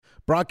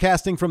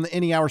Broadcasting from the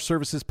Any Hour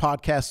Services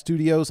podcast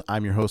studios,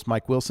 I'm your host,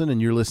 Mike Wilson,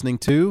 and you're listening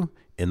to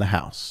In the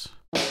House.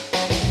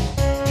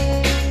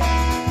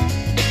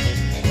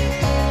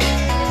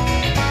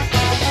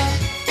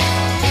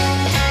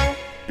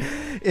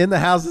 In the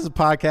House is a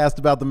podcast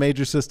about the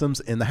major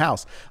systems in the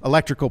house: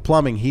 electrical,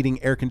 plumbing,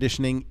 heating, air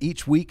conditioning.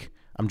 Each week,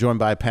 I'm joined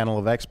by a panel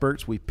of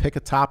experts. We pick a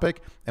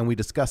topic and we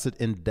discuss it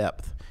in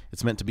depth.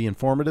 It's meant to be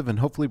informative and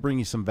hopefully bring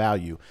you some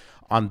value.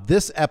 On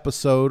this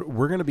episode,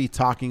 we're going to be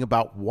talking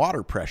about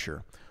water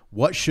pressure.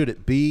 What should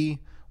it be?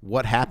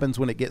 What happens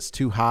when it gets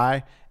too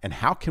high? And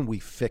how can we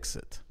fix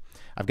it?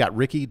 I've got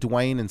Ricky,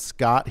 Dwayne, and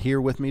Scott here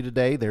with me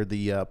today. They're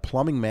the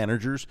plumbing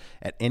managers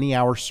at Any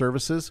Hour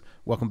Services.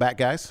 Welcome back,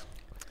 guys.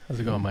 How's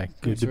it going, Mike?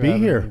 Good to be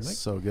here.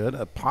 So good.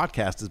 A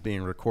podcast is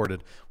being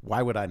recorded.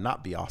 Why would I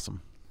not be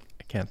awesome?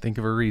 I can't think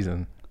of a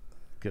reason.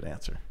 Good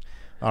answer.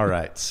 All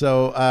right.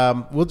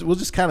 So we'll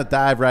just kind of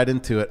dive right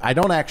into it. I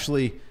don't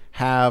actually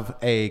have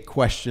a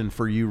question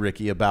for you,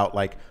 Ricky, about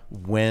like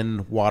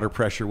when water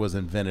pressure was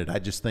invented. I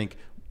just think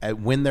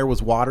when there was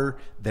water,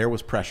 there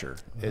was pressure.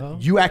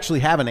 You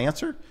actually have an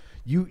answer?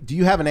 Do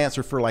you have an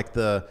answer for like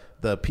the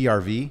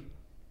PRV?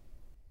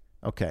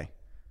 Okay.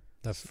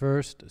 The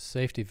first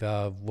safety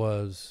valve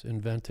was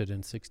invented in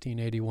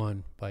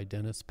 1681 by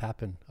Dennis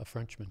Papin, a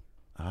Frenchman.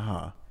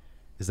 Ah.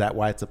 Is that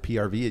why it's a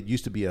PRV? It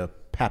used to be a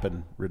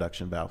Papin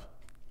reduction valve.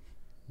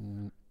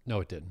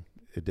 No, it didn't.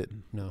 It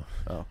didn't? No.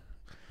 Oh.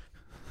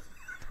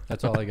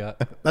 That's all I got.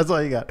 That's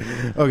all you got.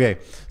 Okay.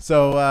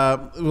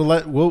 So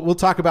we'll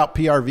talk about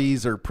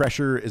PRVs or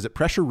pressure. Is it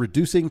pressure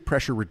reducing,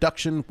 pressure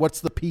reduction? What's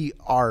the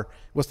R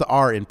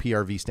in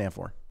PRV stand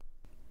for?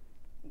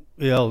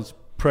 Yeah, it's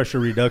pressure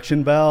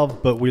reduction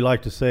valve, but we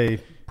like to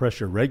say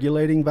pressure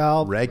regulating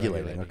valve.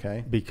 Regulating,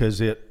 okay. Because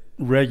it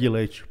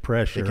regulates your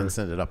pressure. It can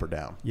send it up or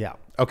down. Yeah.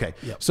 Okay.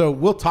 Yep. So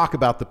we'll talk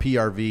about the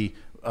PRV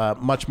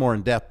much more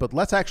in depth, but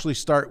let's actually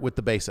start with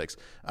the basics.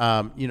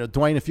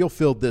 Dwayne, if you'll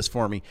field this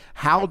for me,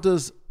 how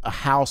does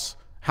house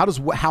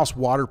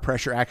water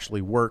pressure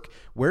actually work?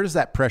 Where does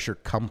that pressure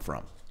come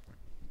from?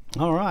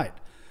 All right.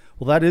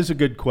 Well, that is a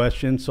good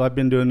question. So I've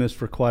been doing this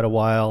for quite a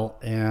while,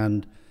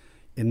 and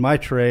in my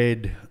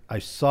trade, I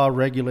saw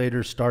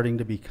regulators starting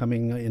to be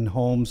coming in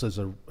homes as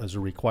a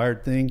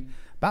required thing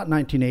about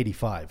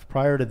 1985.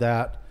 Prior to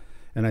that,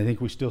 and I think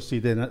we still see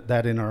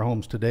that in our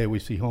homes today, we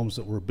see homes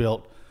that were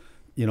built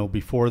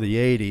before the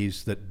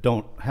 80s that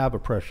don't have a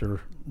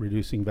pressure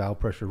reducing valve,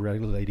 pressure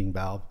regulating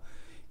valve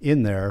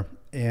in there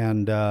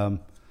and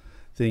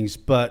things,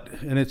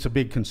 and it's a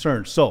big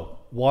concern. So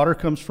water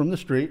comes from the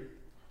street.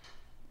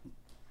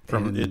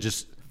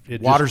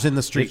 Water's in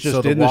the street. It's just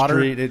so the in water,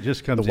 the street, it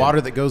just comes the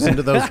water that goes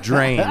into those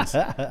drains,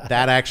 that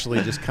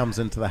actually just comes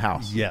into the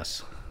house.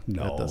 Yes.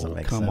 No, that doesn't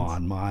make come sense.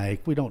 on,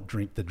 Mike. We don't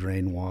drink the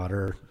drain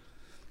water.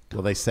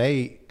 Well, they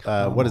say,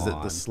 what is it?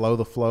 The slow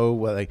the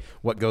flow,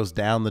 what goes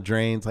down the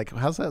drains. Like,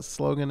 how's that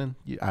slogan?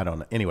 I don't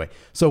know. Anyway,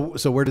 so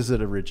where does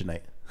it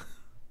originate?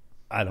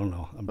 I don't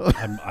know.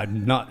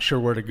 I'm not sure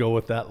where to go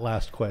with that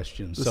last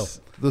question.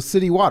 The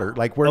city water,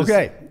 like where?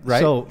 Okay,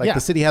 right. So the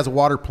city has a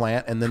water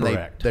plant, and then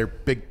Correct. they're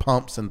big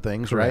pumps and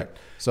things, Correct. right?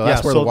 So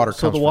that's where the water comes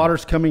from. So the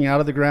water's coming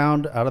out of the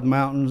ground, out of the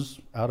mountains,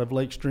 out of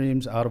lake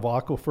streams, out of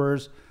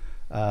aquifers,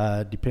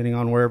 depending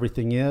on where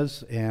everything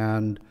is,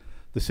 and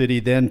the city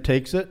then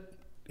takes it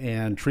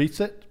and treats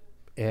it,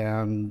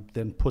 and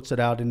then puts it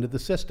out into the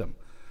system.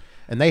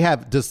 And they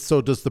have does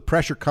the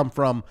pressure come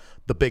from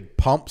the big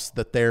pumps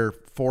that they're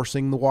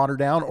forcing the water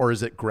down, or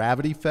is it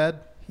gravity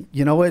fed?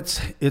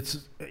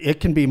 It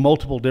can be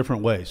multiple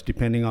different ways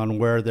depending on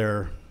where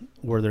they're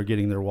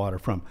getting their water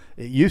from.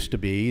 It used to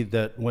be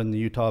that when the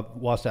Utah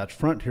Wasatch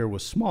Frontier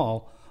was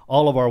small,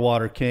 all of our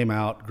water came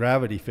out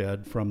gravity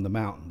fed from the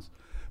mountains.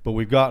 But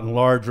we've gotten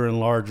larger and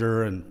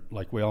larger, and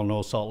like we all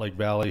know, Salt Lake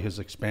Valley has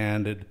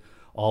expanded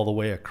all the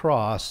way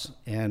across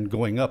and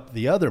going up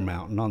the other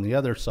mountain on the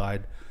other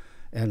side.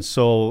 And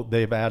so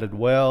they've added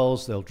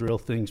wells, they'll drill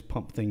things,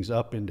 pump things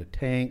up into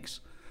tanks.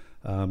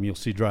 You'll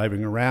see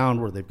driving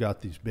around where they've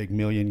got these big 1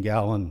 million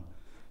gallon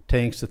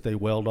tanks that they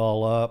weld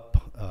all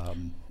up,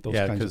 those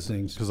kinds of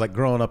things. Because like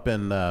growing up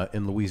in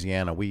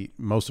Louisiana,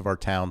 most of our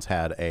towns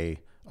had a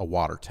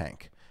water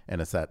tank.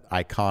 And it's that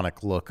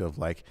iconic look of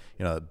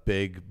a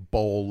big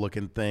bowl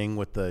looking thing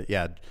with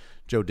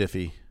Joe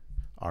Diffie,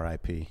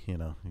 R.I.P., he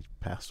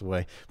passed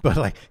away.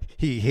 But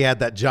he had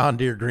that John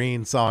Deere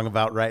Green song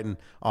about writing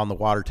on the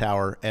water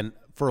tower. And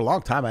for a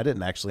long time, I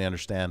didn't actually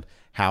understand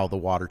how the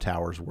water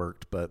towers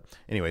worked. But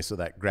anyway, so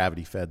that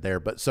gravity fed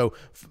there. But so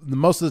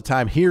most of the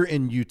time here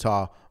in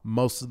Utah,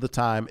 most of the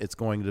time it's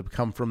going to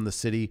come from the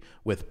city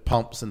with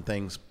pumps and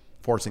things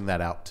forcing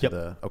that out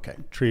to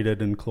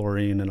treated and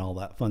chlorine and all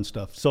that fun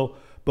stuff. So,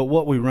 but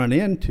what we run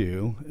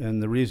into,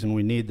 and the reason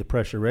we need the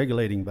pressure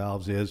regulating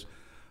valves is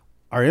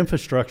our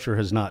infrastructure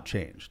has not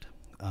changed.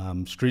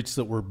 Streets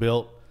that were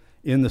built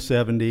in the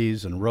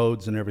 70s and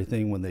roads and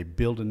everything, when they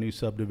build a new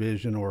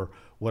subdivision or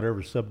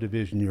whatever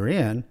subdivision you're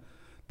in,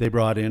 they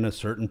brought in a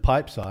certain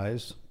pipe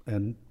size,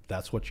 and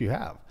that's what you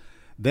have.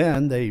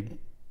 Then they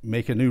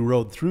make a new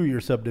road through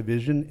your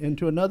subdivision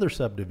into another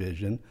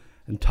subdivision,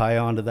 and tie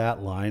onto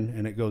that line,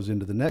 and it goes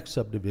into the next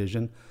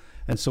subdivision.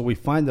 And so we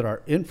find that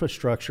our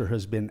infrastructure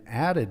has been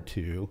added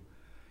to,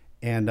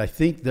 and I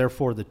think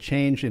therefore the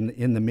change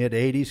in the mid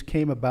 80s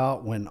came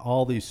about when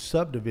all these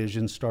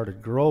subdivisions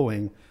started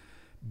growing,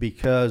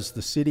 because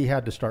the city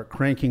had to start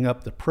cranking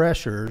up the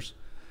pressures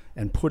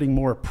and putting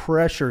more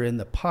pressure in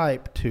the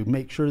pipe to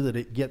make sure that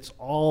it gets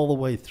all the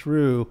way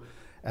through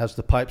as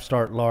the pipes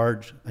start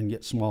large and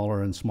get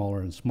smaller and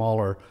smaller and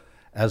smaller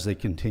as they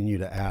continue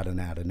to add and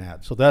add and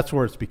add. So that's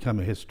where it's become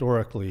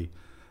historically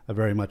a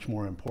very much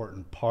more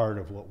important part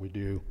of what we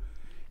do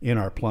in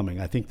our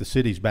plumbing. I think the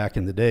cities back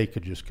in the day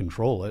could just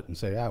control it and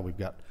say, we've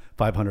got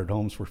 500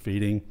 homes we're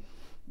feeding.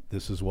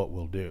 This is what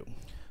we'll do.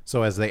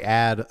 So as they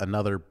add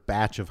another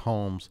batch of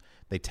homes,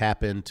 they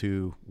tap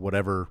into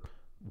whatever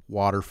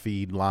water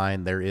feed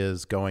line there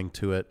is going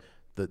to it.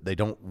 They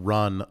don't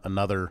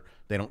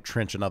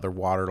trench another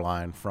water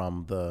line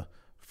from the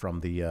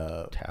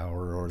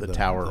tower or the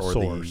tower or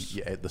source.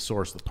 the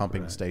source, the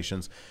pumping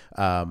stations.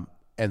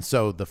 And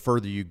so the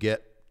further you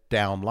get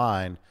down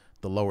line,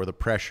 the lower the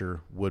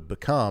pressure would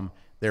become.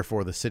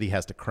 Therefore, the city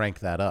has to crank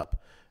that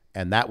up.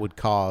 And that would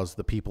cause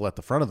the people at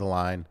the front of the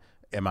line,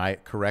 am I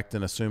correct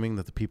in assuming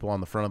that the people on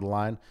the front of the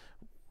line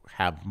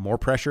have more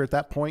pressure at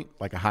that point,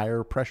 like a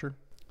higher pressure?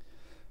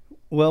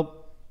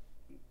 Well,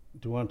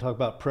 do you want to talk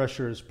about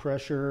pressure as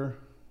pressure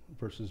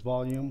versus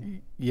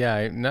volume?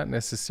 Yeah, not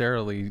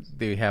necessarily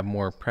they have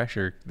more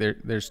pressure.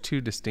 There's two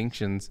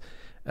distinctions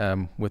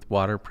with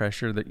water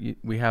pressure.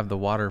 We have the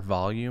water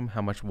volume,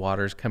 how much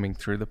water is coming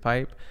through the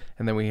pipe,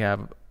 and then we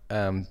have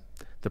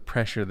the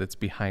pressure that's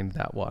behind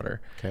that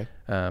water. Okay.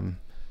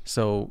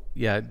 So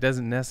yeah, it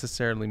doesn't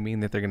necessarily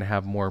mean that they're going to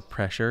have more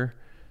pressure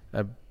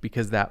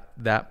because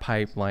that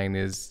pipeline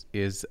is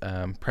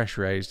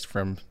pressurized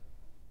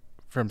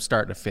from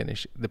start to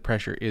finish. The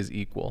pressure is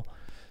equal,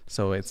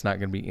 so it's not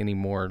going to be any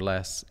more or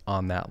less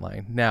on that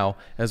line. Now,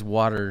 as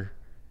water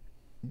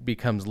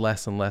becomes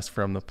less and less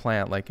from the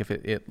plant, like if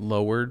it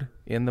lowered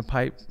in the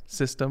pipe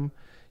system,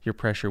 your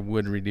pressure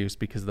would reduce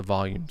because the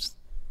volume's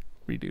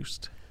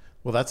reduced.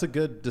 Well, that's a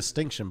good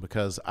distinction,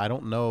 because I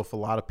don't know if a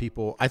lot of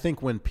people, I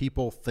think when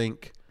people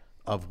think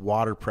of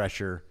water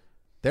pressure,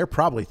 they're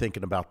probably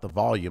thinking about the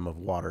volume of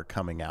water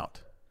coming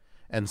out.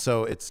 And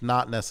so it's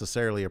not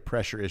necessarily a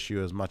pressure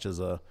issue as much as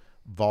a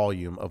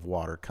volume of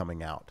water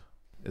coming out.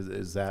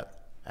 Is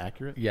that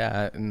accurate?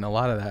 Yeah, and a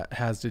lot of that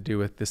has to do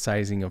with the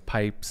sizing of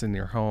pipes in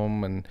your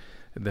home and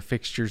the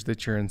fixtures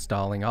that you're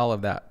installing. All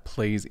of that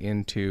plays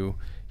into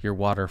your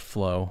water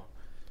flow.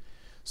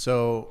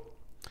 So,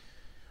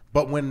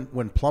 but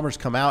when plumbers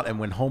come out and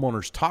when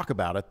homeowners talk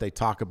about it, they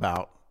talk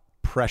about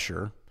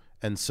pressure.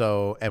 And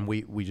so, and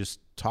we just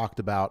talked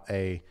about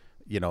a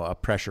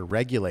pressure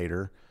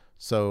regulator.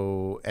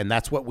 So, and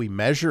that's what we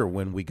measure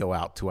when we go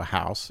out to a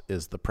house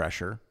is the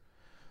pressure.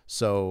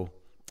 So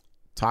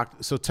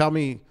tell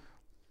me,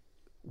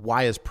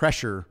 why is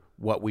pressure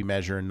what we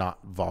measure and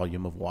not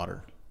volume of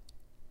water?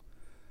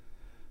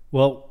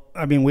 Well,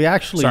 I mean, we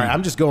actually... Sorry,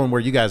 I'm just going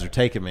where you guys are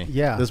taking me.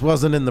 Yeah. This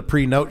wasn't in the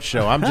pre-note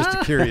show. I'm just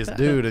a curious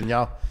dude, and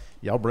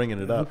y'all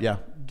bringing it up. Yeah.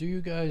 Do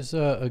you guys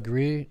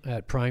agree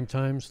at prime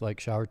times, like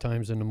shower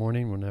times in the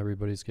morning when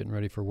everybody's getting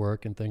ready for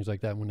work and things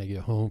like that, when they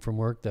get home from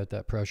work,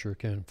 that pressure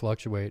can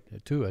fluctuate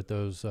too at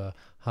those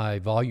high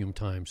volume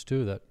times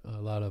too, that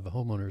a lot of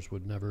homeowners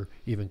would never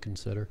even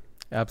consider?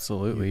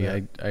 Absolutely.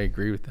 I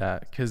agree with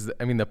that, because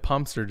I mean the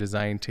pumps are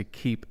designed to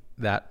keep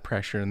that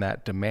pressure and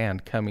that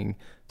demand coming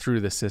through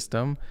the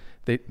system.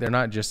 They're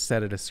not just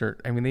set at a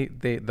certain, I mean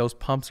those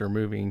pumps are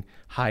moving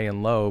high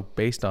and low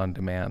based on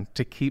demand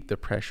to keep the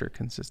pressure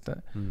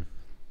consistent.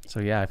 So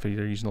yeah, if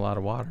you're using a lot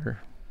of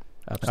water,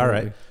 absolutely.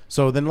 All right.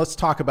 So then let's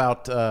talk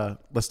about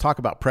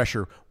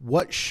pressure.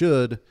 What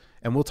should,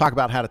 and we'll talk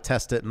about how to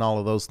test it and all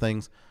of those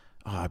things.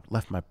 Oh, I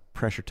left my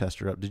pressure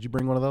tester up. Did you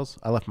bring one of those?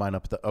 I left mine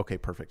up. Okay,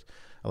 perfect.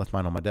 I left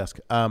mine on my desk.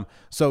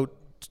 So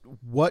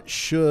what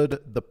should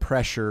the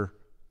pressure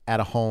at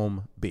a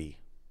home be?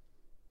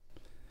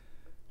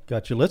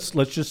 Gotcha. Let's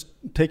just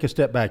take a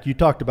step back. You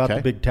talked about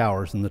the big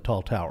towers and the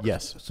tall towers.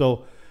 Yes.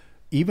 So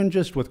even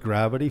just with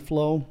gravity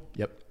flow,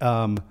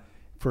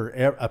 for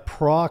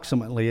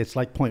approximately, it's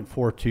like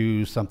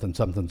 0.42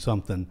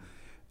 something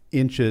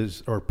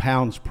inches or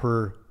pounds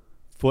per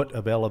foot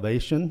of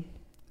elevation.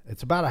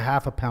 It's about a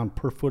half a pound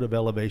per foot of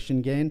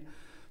elevation gain.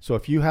 So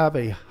if you have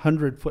a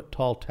 100-foot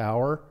tall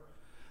tower,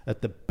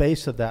 at the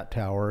base of that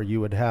tower,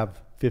 you would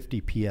have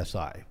 50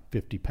 PSI,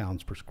 50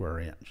 pounds per square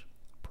inch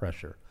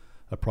pressure,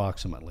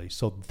 approximately.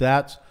 So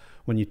that's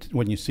when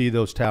you see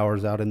those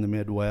towers out in the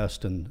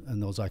Midwest and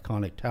those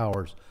iconic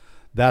towers,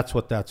 that's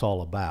what that's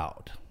all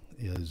about,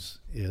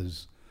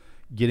 is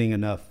getting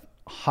enough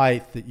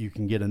height that you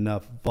can get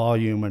enough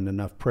volume and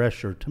enough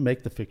pressure to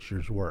make the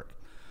fixtures work.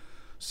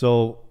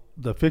 So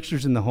the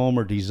fixtures in the home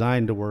are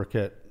designed to work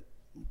at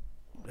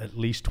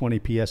least 20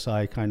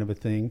 PSI kind of a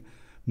thing.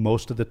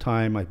 Most of the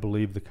time, I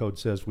believe the code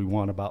says we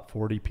want about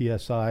 40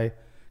 PSI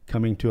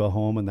coming to a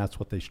home, and that's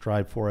what they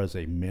strive for as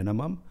a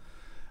minimum.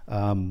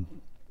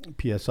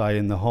 PSI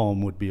in the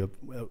home would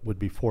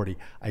be 40.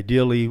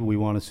 Ideally, we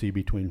want to see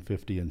between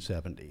 50 and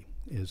 70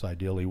 is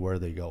ideally where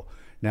they go.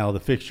 Now, the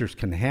fixtures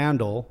can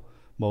handle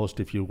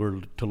most, if you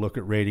were to look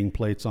at rating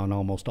plates on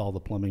almost all the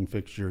plumbing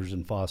fixtures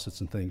and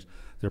faucets and things,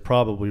 they're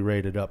probably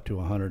rated up to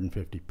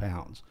 150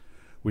 pounds.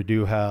 We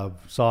do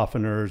have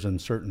softeners and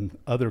certain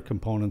other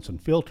components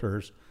and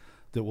filters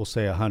that will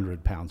say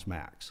 100 pounds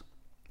max,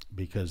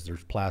 because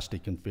there's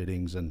plastic and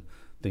fittings and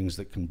things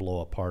that can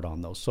blow apart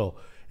on those. So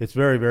it's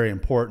very, very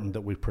important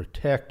that we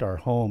protect our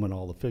home and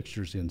all the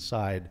fixtures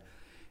inside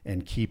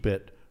and keep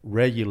it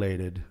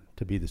regulated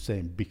to be the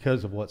same.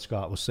 Because of what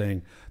Scott was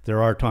saying,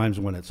 there are times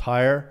when it's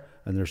higher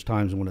and there's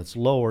times when it's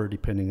lower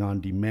depending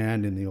on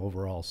demand in the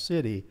overall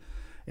city.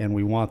 And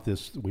we want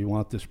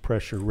this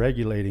pressure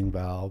regulating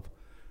valve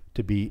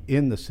to be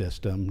in the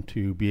system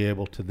to be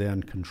able to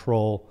then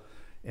control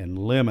and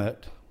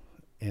limit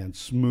and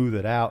smooth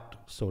it out,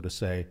 so to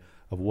say,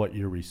 of what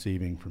you're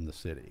receiving from the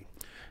city.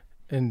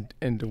 And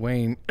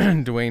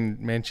Dwayne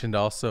mentioned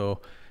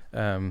also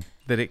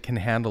that it can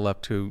handle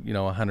up to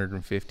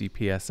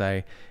 150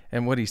 psi,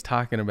 and what he's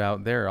talking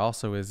about there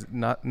also is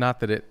not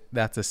that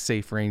that's a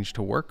safe range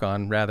to work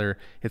on. Rather,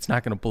 it's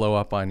not going to blow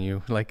up on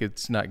you, like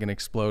it's not going to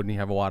explode and you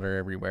have water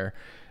everywhere.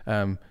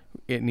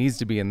 It needs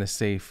to be in the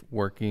safe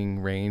working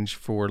range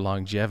for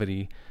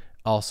longevity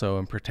also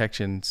and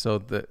protection. So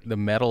the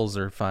metals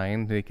are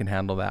fine, they can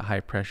handle that high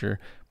pressure,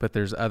 but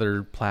there's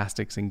other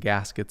plastics and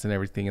gaskets and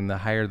everything, and the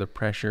higher the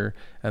pressure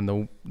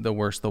and the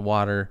worse the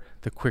water,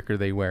 the quicker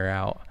they wear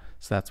out.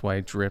 So that's why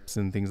drips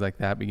and things like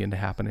that begin to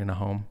happen in a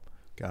home.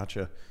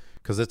 Gotcha.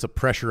 Because it's a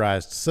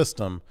pressurized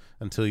system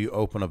until you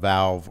open a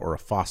valve or a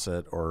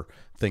faucet or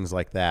things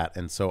like that.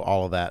 And so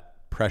all of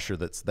that pressure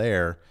that's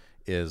there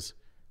is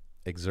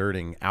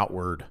exerting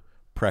outward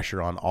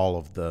pressure on all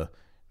of the,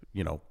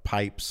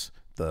 pipes,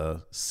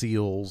 the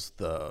seals,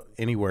 the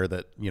anywhere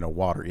that,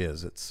 water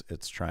is,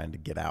 it's trying to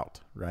get out,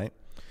 right?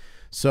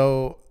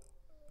 So,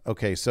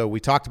 okay, so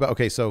we talked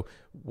about, so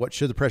what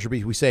should the pressure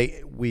be? We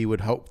say we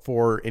would hope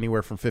for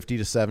anywhere from 50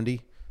 to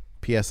 70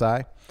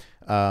 PSI.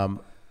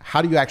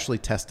 How do you actually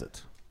test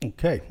it?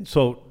 Okay,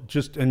 so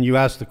and you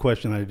asked the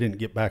question, I didn't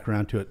get back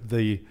around to it.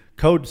 The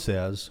code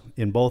says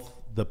in both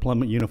the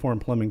Uniform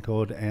Plumbing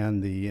Code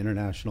and the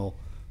International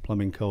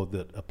Plumbing Code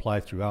that apply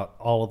throughout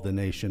all of the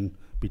nation,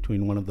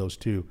 between one of those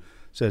two,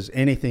 says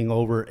anything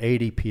over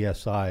 80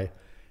 PSI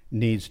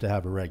needs to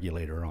have a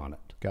regulator on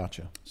it.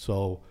 Gotcha.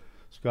 So,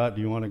 Scott,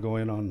 do you want to go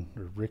in on,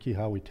 or Ricky,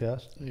 how we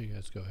test? You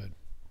guys go ahead.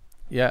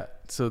 Yeah,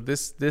 so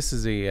this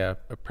is a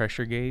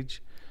pressure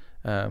gauge.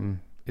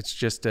 It's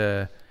just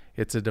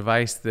it's a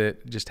device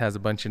that just has a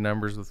bunch of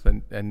numbers with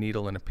a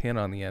needle and a pin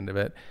on the end of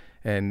it,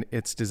 and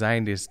it's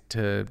designed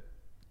to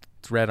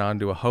thread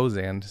onto a hose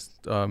end,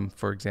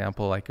 for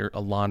example, like a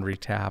laundry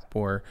tap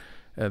or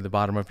the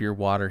bottom of your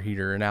water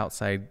heater, an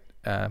outside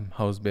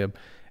hose bib,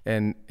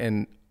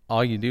 and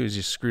all you do is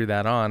just screw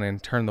that on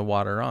and turn the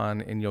water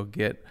on, and you'll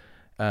get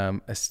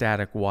a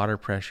static water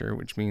pressure,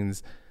 which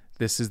means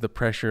this is the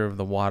pressure of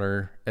the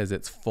water as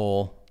it's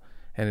full,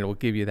 and it will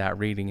give you that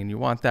reading, and you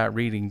want that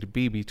reading to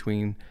be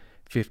between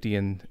 50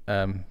 and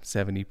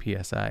 70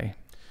 psi.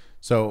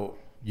 So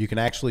you can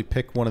actually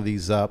pick one of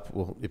these up.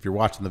 Well, if you're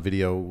watching the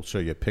video, we'll show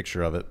you a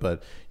picture of it,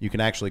 but you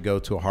can actually go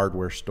to a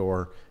hardware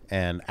store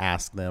and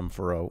ask them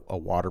for a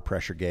water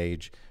pressure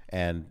gauge,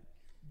 and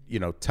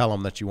tell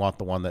them that you want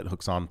the one that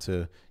hooks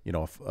onto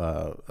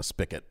a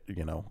spigot,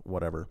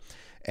 whatever.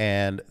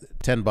 And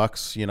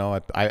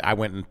 $10, I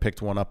went and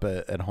picked one up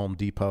at Home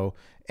Depot.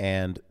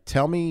 And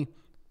tell me,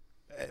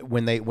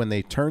 when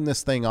they turn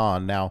this thing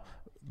on, now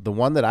the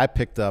one that I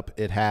picked up,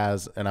 it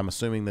has, and I'm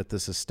assuming that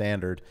this is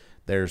standard,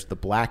 there's the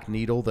black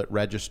needle that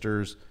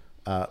registers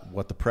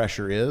what the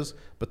pressure is,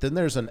 but then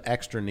there's an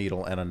extra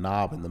needle and a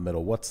knob in the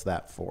middle. What's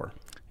that for?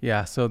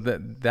 Yeah, so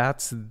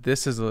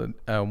this is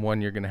a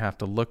one you're going to have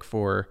to look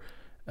for,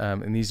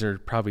 and these are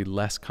probably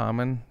less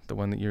common, the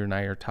one that you and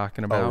I are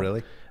talking about. Oh,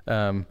 really?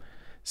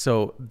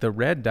 So the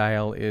red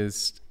dial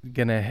is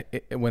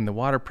when the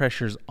water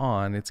pressure's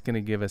on, it's going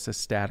to give us a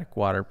static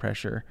water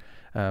pressure.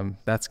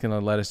 That's going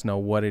to let us know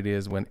what it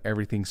is when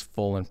everything's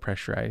full and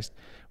pressurized.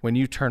 When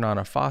you turn on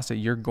a faucet,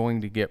 you're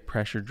going to get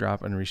pressure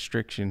drop and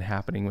restriction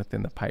happening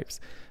within the pipes.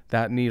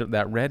 That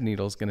red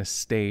needle is going to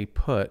stay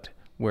put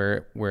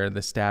where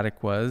the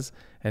static was,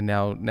 and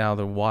now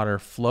the water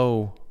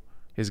flow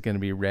is going to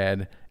be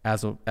red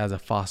as a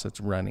faucet's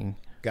running.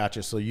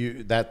 Gotcha. So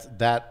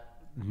that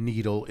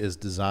needle is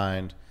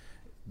designed,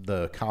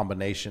 the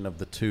combination of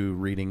the two,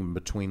 reading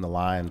between the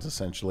lines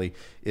essentially,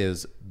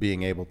 is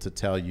being able to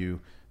tell you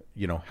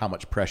how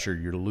much pressure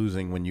you're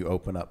losing when you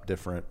open up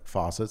different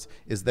faucets.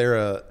 Is there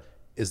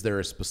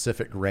a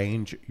specific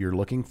range you're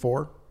looking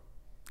for?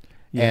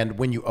 Yeah. And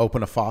when you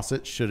open a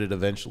faucet, should it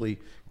eventually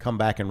come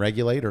back and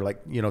regulate, or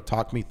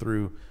talk me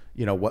through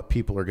what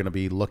people are going to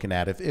be looking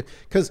at,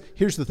 because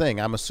here's the thing,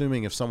 I'm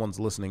assuming if someone's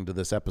listening to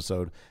this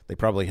episode, they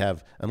probably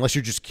have, unless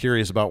you're just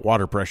curious about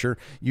water pressure,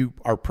 you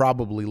are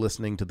probably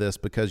listening to this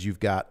because you've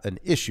got an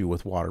issue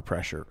with water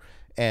pressure.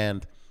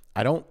 And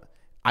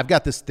I've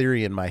got this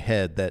theory in my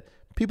head that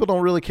people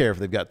don't really care if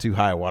they've got too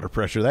high a water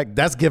pressure.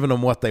 That's giving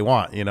them what they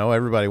want.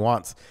 Everybody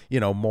wants,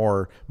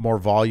 more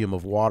volume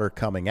of water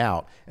coming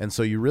out. And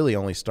so you really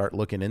only start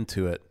looking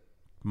into it,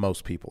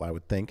 most people, I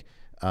would think,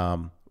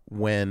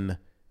 when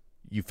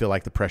you feel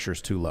like the pressure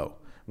is too low,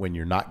 when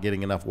you're not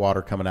getting enough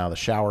water coming out of the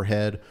shower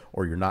head,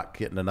 or you're not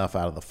getting enough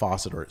out of the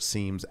faucet, or it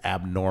seems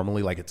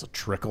abnormally like it's a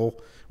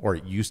trickle, or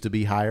it used to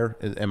be higher.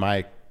 Am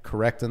I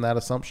correct in that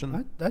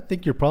assumption? I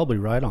think you're probably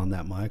right on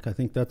that, Mike. I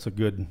think that's a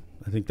good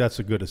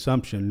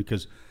assumption,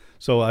 because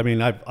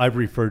I've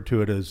referred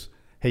to it as,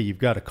 hey, you've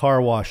got a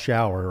car wash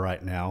shower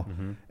right now,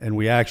 and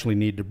we actually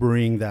need to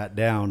bring that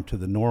down to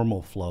the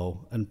normal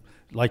flow. And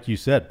like you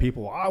said,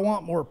 people, I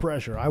want more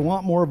pressure, I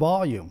want more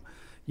volume,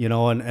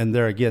 and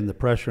there again, the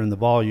pressure and the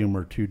volume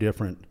are two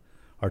different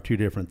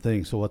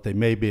things. So what they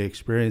may be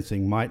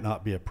experiencing might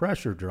not be a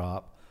pressure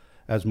drop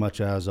as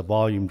much as a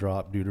volume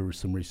drop due to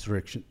some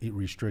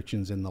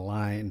restrictions in the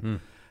line.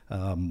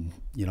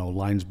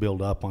 Lines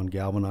build up on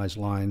galvanized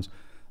lines,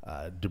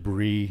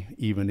 debris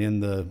even in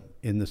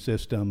the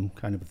system,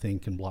 kind of a thing,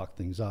 can block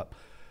things up.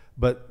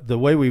 But the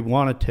way we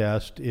want to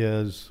test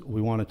is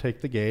we want to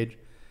take the gauge,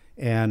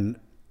 and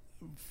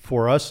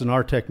for us and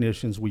our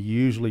technicians, we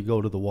usually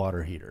go to the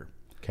water heater.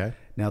 Okay.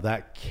 Now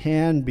that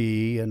can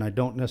be, and I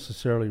don't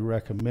necessarily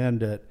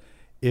recommend it,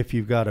 if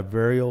you've got a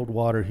very old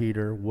water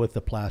heater with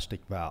a plastic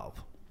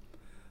valve.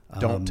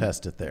 Don't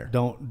test it there.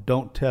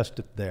 Don't test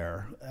it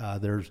there.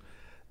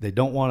 They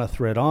don't want to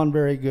thread on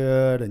very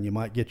good, and you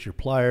might get your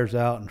pliers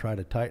out and try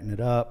to tighten it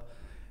up.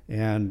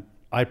 And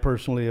I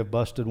personally have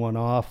busted one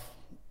off.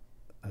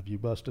 Have you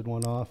busted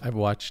one off? I've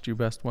watched you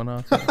bust one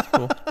off. That's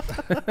cool.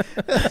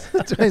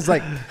 He's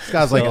like,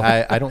 Scott's like,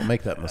 I don't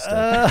make that mistake.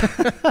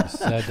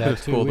 Said that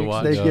It's 2 cool to weeks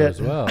watch. ago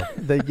as well.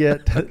 They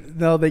get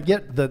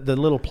the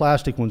little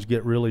plastic ones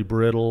get really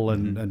brittle,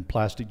 and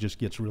plastic just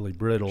gets really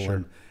brittle,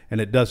 Sure.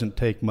 and it doesn't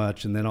take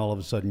much, and then all of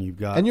a sudden you've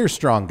got. And you're a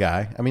strong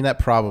guy. I mean, that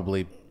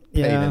probably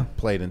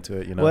played into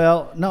it.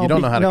 Well, no, you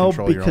don't know how to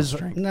control your own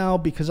strength. No,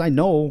 because I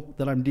know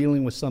that I'm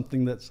dealing with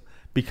something that's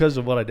because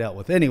of what I dealt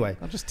with. Anyway,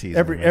 I'll just tease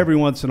every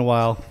once in a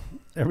while,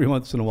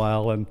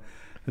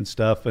 and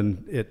stuff,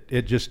 and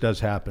it just does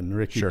happen.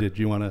 Ricky, Sure. did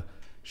you want to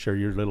share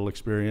your little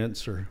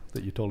experience or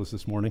that you told us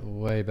this morning?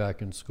 Way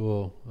back in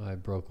school, I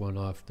broke one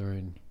off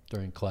during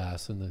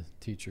class, and the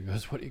teacher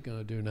goes, "What are you going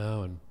to do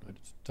now?" And I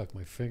just stuck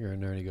my finger in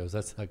there, and he goes,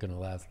 "That's not going to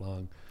last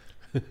long."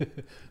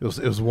 It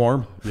was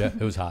warm. Yeah,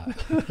 it was hot.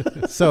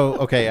 So,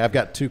 okay, I've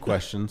got two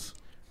questions.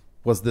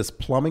 Was this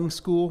plumbing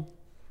school?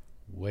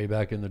 Way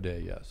back in the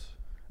day, yes.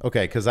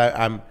 Okay, because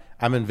I'm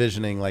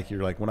envisioning like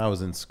you're like when I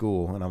was in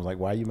school, and I was like,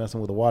 why are you messing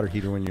with a water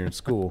heater when you're in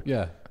school?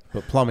 Yeah.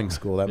 But plumbing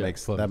school, that Yeah,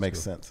 makes plumbing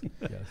school. sense.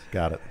 Yes.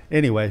 Got it.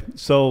 Anyway,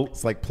 so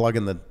It's like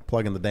plugging the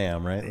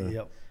dam, right? The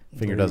Yep. finger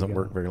There you doesn't go.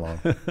 work very long.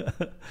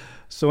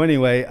 So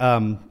anyway,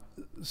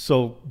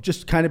 so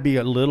just kind of be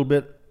a little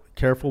bit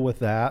careful with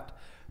that.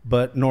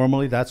 But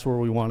normally that's where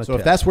we want to So test.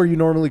 if that's where you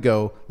normally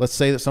go, let's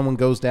say that someone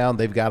goes down,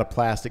 they've got a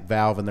plastic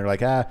valve, and they're like,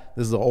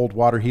 this is an old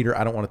water heater.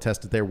 I don't want to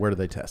test it there. Where do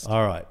they test?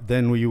 All right.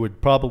 Then you would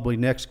probably,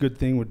 next good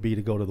thing would be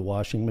to go to the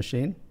washing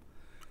machine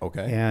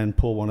Okay. and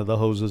pull one of the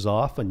hoses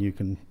off, and you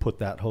can put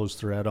that hose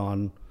thread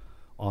on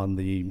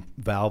the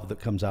valve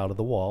that comes out of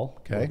the wall.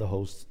 Okay. Where the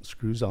hose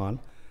screws on.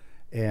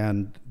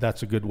 And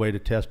that's a good way to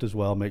test as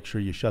well. Make sure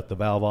you shut the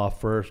valve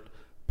off first,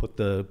 put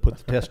the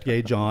test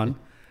gauge on,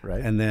 Right.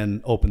 and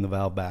then open the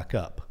valve back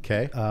up.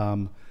 Okay.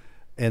 And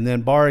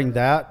then barring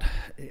that,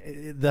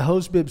 the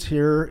hose bibs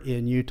here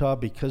in Utah,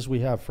 because we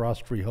have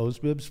frost-free hose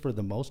bibs for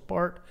the most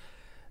part,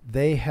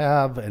 they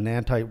have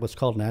what's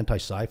called an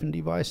anti-siphon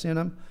device in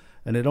them,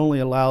 and it only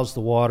allows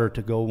the water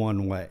to go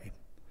one way.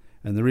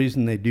 And the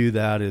reason they do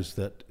that is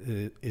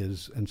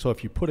and so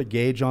if you put a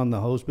gauge on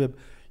the hose bib,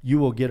 you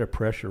will get a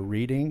pressure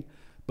reading,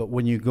 but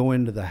when you go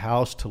into the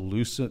house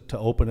to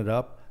open it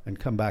up and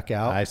come back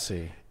out, I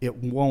see. it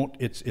won't.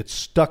 It's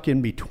stuck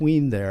in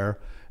between there,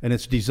 and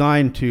it's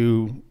designed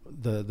to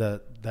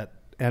that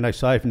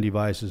anti-siphon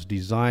device is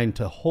designed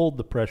to hold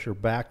the pressure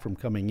back from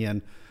coming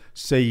in.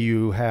 Say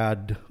you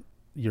had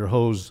your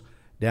hose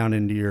down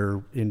into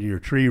your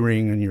tree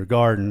ring in your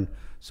garden,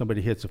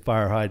 somebody hits a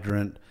fire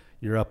hydrant,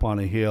 you're up on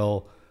a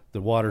hill,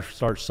 the water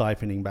starts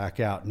siphoning back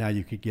out. Now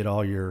you could get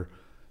all your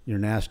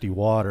nasty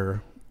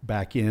water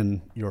back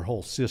in, your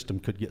whole system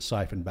could get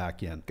siphoned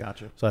back in.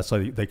 Gotcha. So that's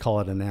why they call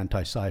it an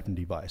anti-siphon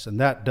device. And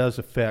that does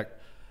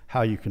affect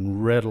how you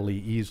can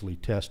easily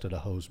test at a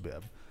hose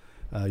bib.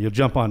 You'll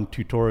jump on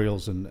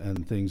tutorials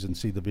and things and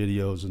see the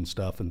videos and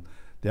stuff, and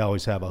they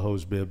always have a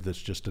hose bib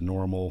that's just a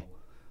normal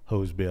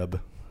hose bib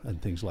and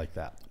things like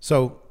that.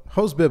 So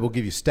hose bib will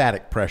give you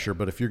static pressure,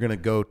 but if you're going to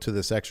go to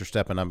this extra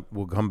step, and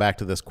we'll come back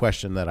to this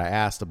question that I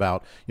asked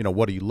about,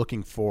 what are you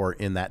looking for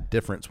in that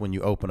difference when you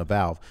open a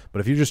valve?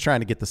 But if you're just trying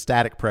to get the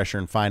static pressure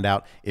and find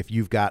out if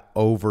you've got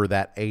over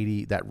that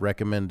 80, that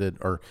recommended,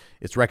 or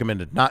it's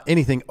recommended not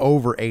anything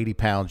over 80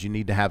 pounds, you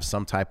need to have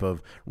some type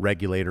of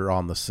regulator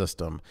on the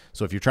system.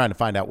 So if you're trying to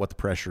find out what the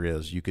pressure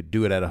is, you could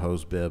do it at a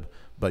hose bib,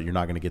 but you're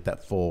not going to get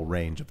that full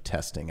range of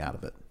testing out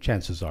of it.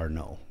 Chances are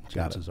no.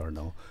 Got it. Chances are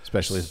no.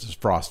 Especially if it's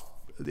frost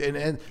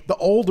And the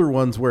older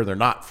ones where they're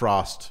not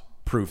frost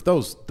proof,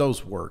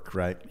 those work,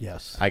 right?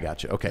 Yes. I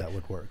got you. Okay. That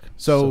would work.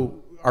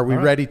 So are we all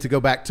right. ready to go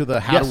back to the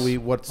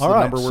what's All the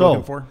right, number we're so,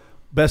 looking for?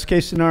 Best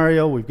case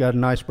scenario, we've got a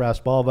nice brass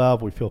ball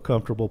valve. We feel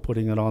comfortable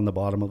putting it on the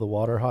bottom of the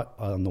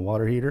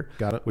water heater.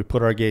 Got it. We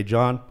put our gauge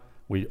on.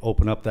 We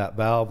open up that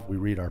valve. We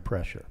read our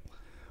pressure.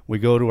 We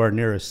go to our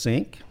nearest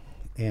sink,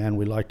 and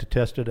we like to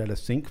test it at a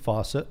sink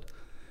faucet.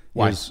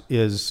 Why?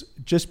 Is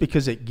just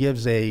because it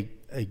gives a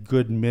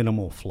good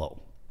minimal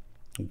flow.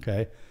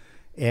 Okay.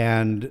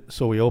 And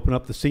so we open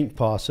up the sink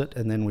faucet,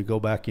 and then we go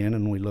back in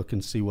and we look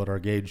and see what our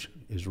gauge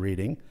is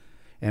reading.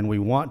 And we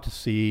want to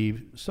see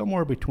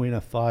somewhere between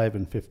a 5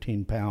 and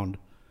 15 pound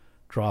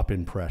drop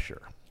in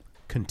pressure.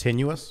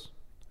 Continuous?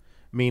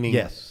 Meaning,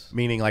 Yes.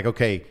 Meaning like,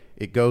 okay,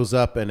 it goes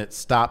up and it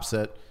stops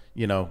at,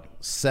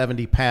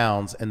 70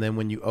 pounds. And then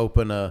when you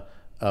open a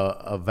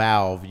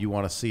valve, you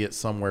want to see it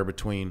somewhere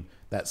between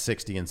that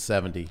 60 and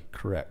 70.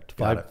 Correct.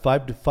 Got it.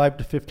 5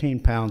 to 15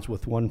 pounds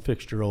with one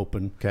fixture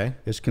open Okay.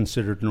 is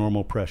considered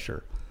normal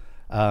pressure.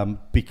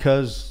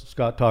 Because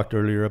Scott talked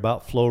earlier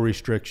about flow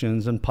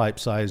restrictions and pipe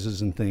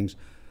sizes and things,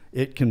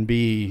 it can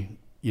be,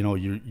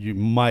 you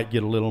might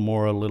get a little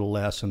more, a little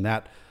less, and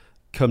that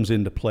comes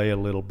into play a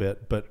little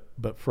bit.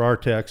 But for our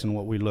techs, and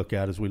what we look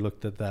at is we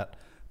looked at that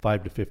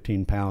 5 to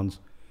 15 pounds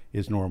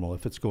is normal.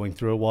 If it's going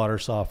through a water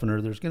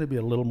softener, there's going to be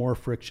a little more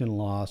friction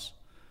loss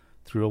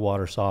through a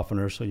water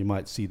softener, so you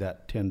might see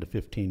that 10 to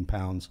 15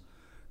 pounds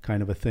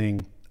kind of a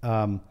thing.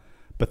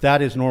 But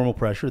that is normal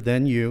pressure.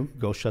 Then you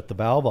go shut the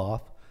valve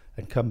off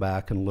and come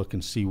back and look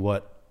and see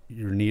what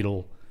your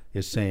needle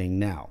is saying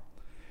now.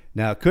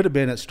 Now, it could have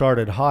been it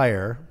started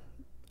higher,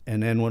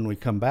 and then when we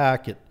come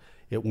back,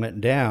 it went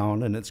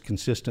down, and it's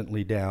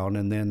consistently down,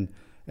 and then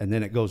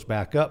it goes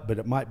back up, but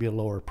it might be a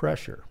lower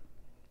pressure.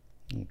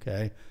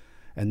 Okay?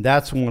 And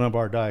that's one of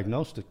our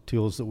diagnostic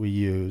tools that we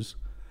use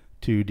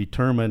to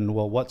determine,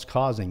 well, what's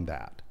causing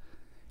that?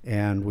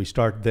 And we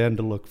start then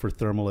to look for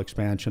thermal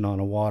expansion on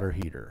a water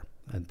heater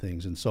and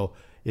things. And so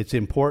it's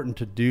important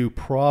to do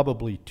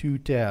probably 2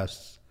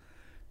 tests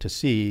to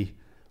see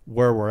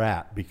where we're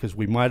at, because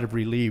we might have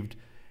relieved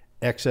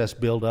excess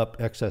buildup,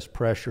 excess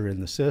pressure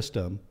in the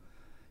system,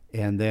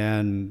 and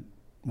then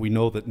we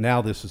know that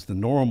now this is the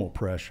normal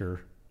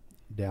pressure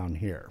down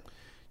here.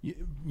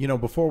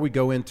 Before we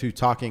go into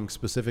talking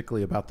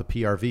specifically about the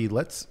PRV,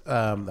 let's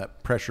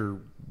that pressure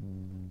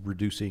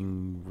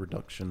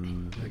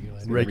reduction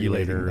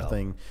regulator valve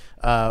thing.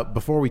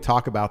 Before we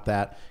talk about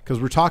that, because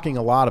we're talking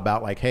a lot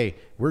about like, hey,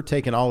 we're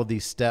taking all of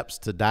these steps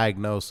to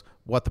diagnose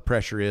what the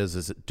pressure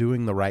is it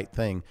doing the right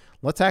thing?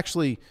 Let's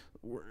actually,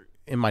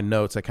 in my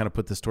notes, I kind of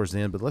put this towards the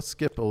end, but let's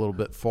skip a little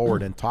bit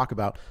forward and talk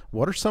about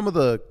what are some of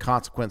the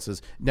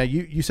consequences. Now,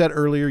 you said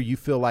earlier you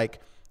feel like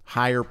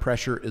higher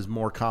pressure is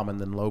more common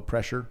than low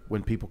pressure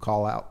when people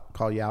call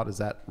you out. Is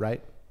that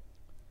right?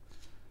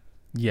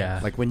 Yeah.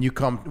 Like when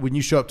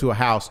you show up to a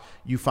house,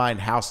 you find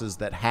houses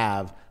that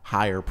have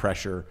higher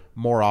pressure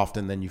more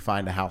often than you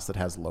find a house that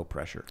has low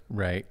pressure.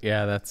 Right.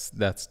 Yeah, that's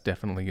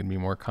definitely going to be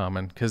more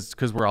common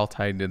because we're all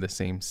tied to the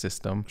same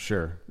system.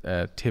 Sure.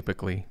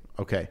 Typically.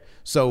 Okay.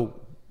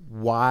 So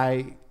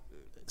why,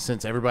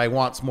 since everybody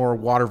wants more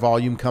water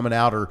volume coming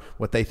out or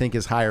what they think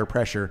is higher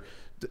pressure,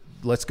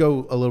 let's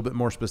go a little bit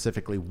more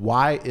specifically.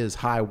 Why is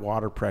high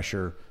water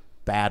pressure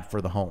bad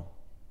for the home?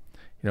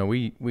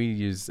 We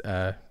use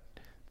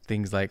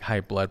things like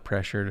high blood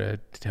pressure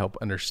to help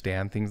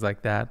understand things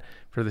like that.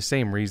 For the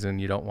same reason,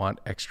 you don't want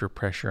extra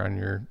pressure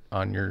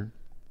on your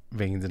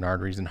veins and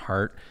arteries and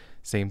heart.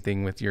 Same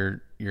thing with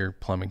your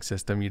plumbing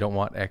system. You don't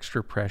want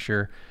extra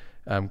pressure.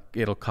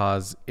 It'll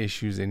cause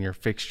issues in your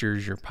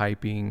fixtures, your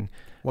piping.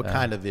 What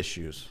kind of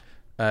issues?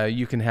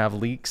 You can have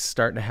leaks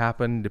start to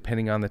happen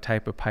depending on the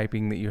type of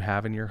piping that you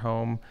have in your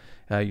home.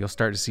 You'll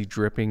start to see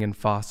dripping in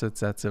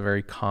faucets. That's a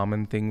very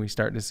common thing we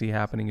start to see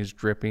happening is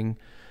dripping.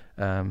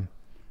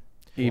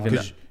 Even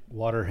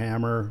water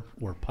hammer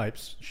where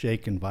pipes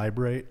shake and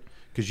vibrate.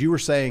 Because you were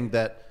saying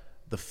that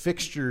the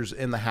fixtures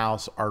in the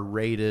house are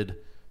rated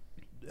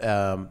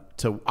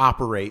to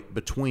operate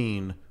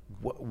between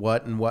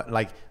what and what.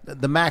 Like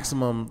the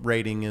maximum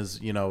rating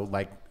is,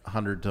 like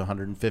 100 to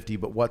 150,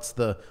 but what's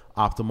the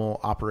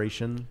optimal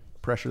operation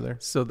pressure there?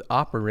 So the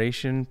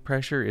operation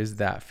pressure is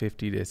that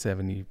 50 to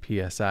 70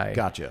 psi.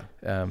 Gotcha.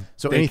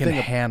 So they can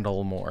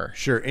handle more.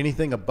 Sure.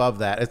 Anything above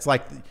that, it's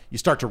like you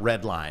start to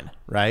red line,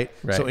 right?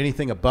 So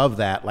anything above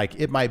that, like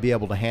it might be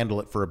able to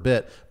handle it for a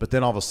bit, but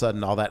then all of a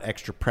sudden all that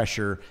extra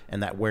pressure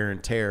and that wear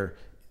and tear,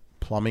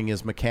 plumbing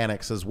is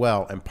mechanics as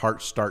well, and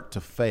parts start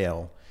to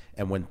fail.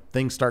 And when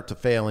things start to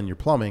fail in your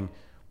plumbing,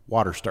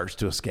 water starts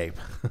to escape.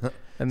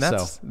 And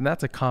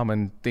that's a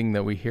common thing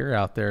that we hear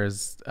out there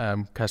is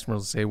customers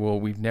will say, well,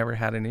 we've never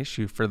had an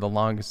issue for the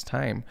longest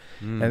time.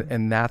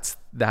 And that's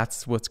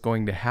what's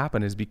going to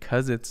happen is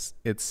because it's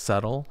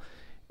subtle.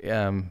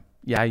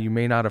 You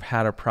may not have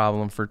had a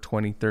problem for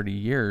 20, 30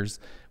 years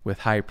with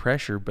high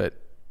pressure, but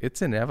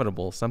it's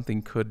inevitable.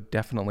 Something could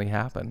definitely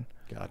happen.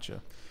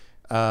 Gotcha.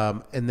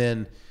 And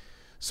then,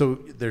 so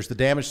there's the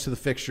damage to the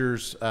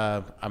fixtures.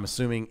 I'm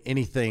assuming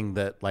anything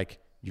that like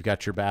you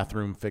got your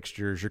bathroom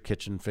fixtures, your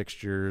kitchen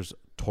fixtures,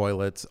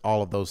 toilets,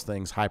 all of those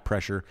things. High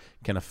pressure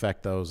can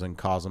affect those and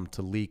cause them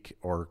to leak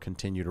or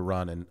continue to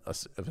run, and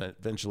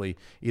eventually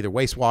either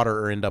wastewater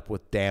or end up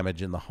with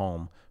damage in the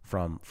home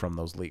from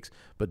those leaks.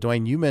 But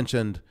Dwayne, you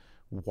mentioned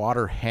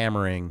water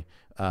hammering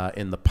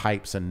in the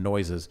pipes and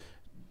noises.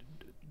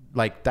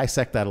 Like,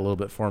 dissect that a little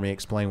bit for me.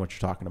 Explain what you're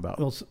talking about.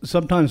 Well,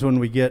 sometimes when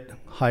we get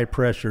high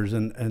pressures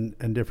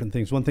and different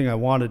things, one thing I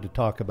wanted to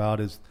talk about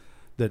is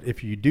that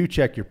if you do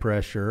check your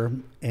pressure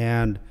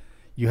and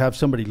you have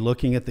somebody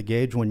looking at the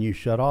gauge when you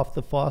shut off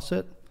the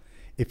faucet,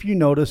 if you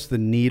notice the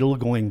needle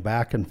going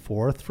back and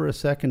forth for a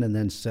second and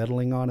then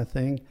settling on a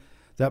thing,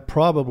 that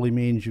probably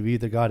means you've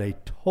either got a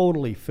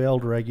totally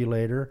failed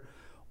regulator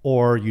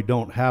or you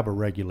don't have a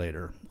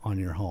regulator on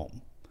your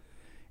home.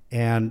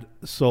 And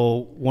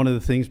so one of the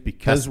things,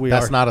 because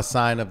that's not a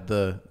sign of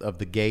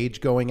the gauge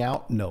going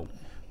out. No,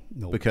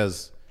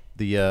 because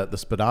the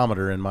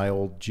speedometer in my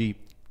old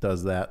Jeep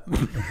does that.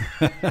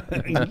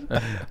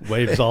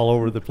 Waves all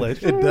over the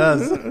place. It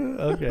does.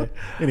 Okay.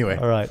 Anyway.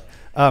 All right.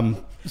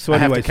 So I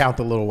have to count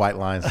the little white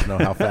lines to know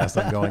how fast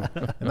I'm going,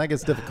 and that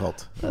gets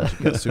difficult. Once you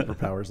get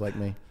superpowers like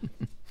me.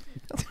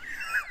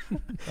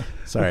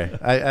 Sorry,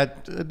 I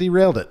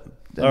derailed it.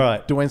 All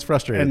right. Dwayne's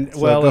frustrated. And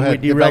so we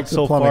derailed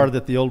so far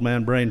that the old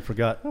man brain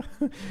forgot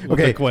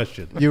the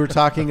question. You were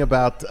talking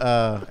about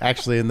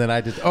actually, and then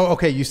I did. Oh,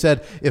 okay. You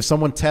said if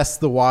someone tests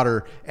the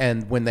water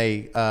and when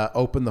they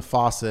open the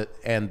faucet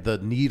and the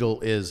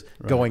needle is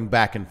going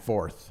back and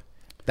forth,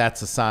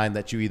 that's a sign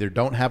that you either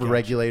don't have a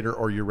regulator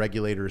or your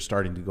regulator is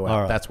starting to go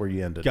out. Right. That's where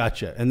you ended.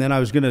 Gotcha. And then I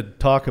was going to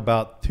talk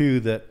about too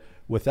that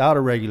without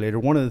a regulator,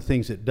 one of the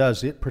things it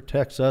does, it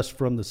protects us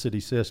from the city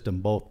system,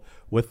 both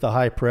with the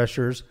high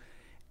pressures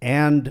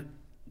and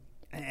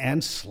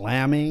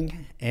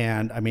slamming.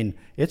 And I mean,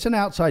 it's an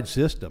outside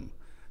system.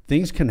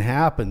 Things can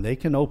happen. They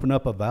can open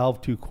up a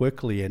valve too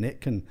quickly and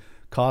it can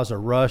cause a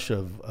rush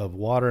of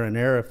water and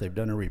air if they've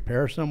done a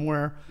repair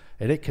somewhere,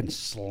 and it can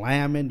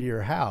slam into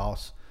your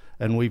house.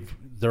 And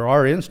there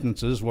are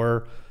instances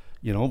where,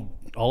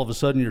 all of a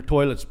sudden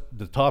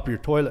the top of your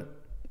toilet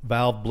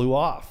valve blew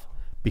off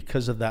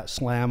because of that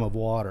slam of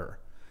water,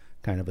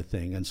 kind of a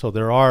thing. And so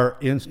there are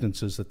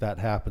instances that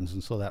happens.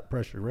 And so that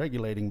pressure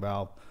regulating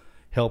valve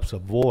helps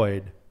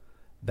avoid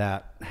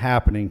that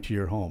happening to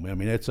your home. I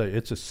mean, it's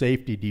a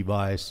safety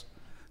device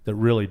that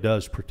really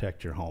does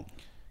protect your home.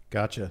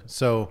 Gotcha.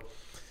 So,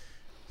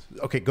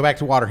 okay, go back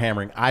to water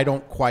hammering. I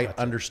don't quite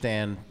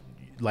understand.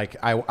 Like,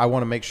 I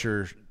want to make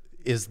sure,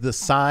 is the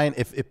sign,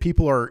 if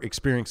people are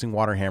experiencing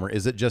water hammer,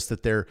 is it just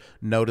that they're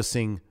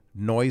noticing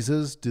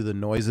noises? Do the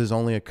noises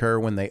only occur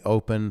when they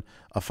open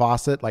a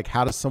faucet? Like,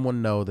 how does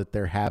someone know that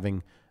they're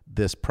having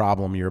this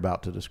problem you're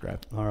about to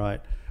describe? All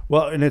right.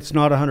 Well, and it's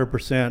not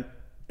 100%.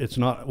 It's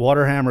not,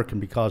 water hammer can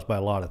be caused by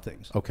a lot of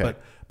things. Okay.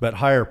 But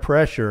higher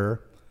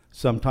pressure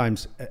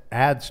sometimes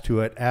adds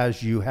to it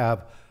as you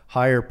have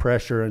higher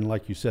pressure, and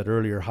like you said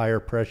earlier, higher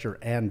pressure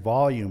and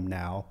volume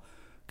now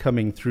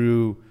coming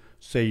through,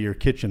 say, your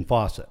kitchen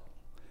faucet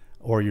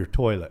or your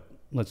toilet.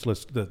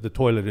 The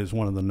toilet is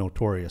one of the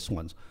notorious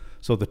ones.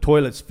 So the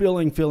toilet's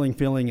filling.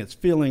 It's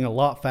filling a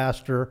lot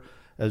faster,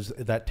 as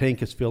that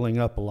tank is filling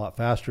up a lot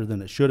faster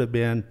than it should have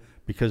been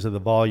because of the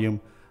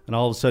volume. And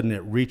all of a sudden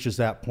it reaches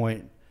that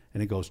point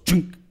and it goes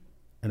chunk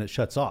and it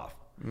shuts off.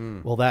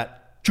 Well,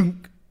 that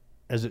chunk,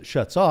 as it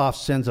shuts off,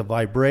 sends a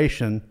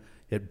vibration.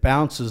 It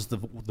bounces the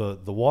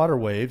water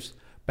waves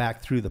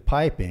back through the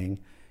piping,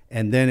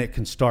 and then it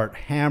can start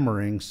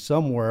hammering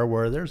somewhere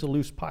where there's a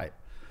loose pipe,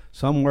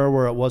 somewhere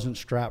where it wasn't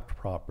strapped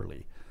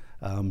properly,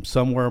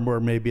 somewhere where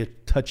maybe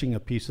it's touching a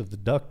piece of the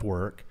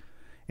ductwork,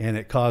 and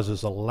it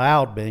causes a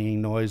loud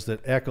banging noise that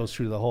echoes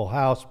through the whole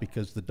house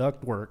because the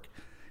ductwork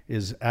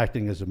is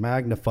acting as a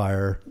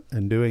magnifier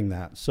and doing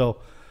that.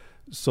 So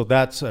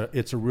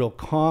it's a real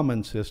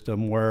common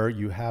system where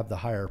you have the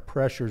higher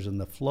pressures and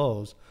the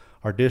flows.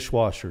 Our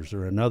dishwashers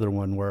are another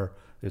one where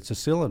it's a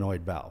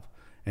solenoid valve,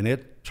 and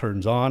it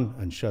turns on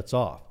and shuts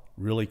off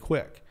really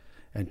quick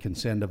and can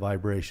send a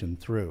vibration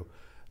through.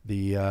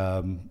 The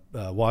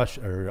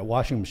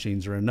washing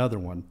machines are another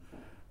one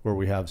where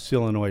we have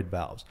solenoid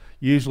valves.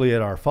 Usually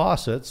at our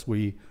faucets,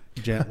 we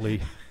gently...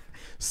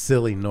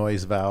 Silly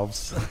noise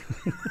valves.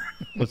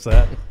 What's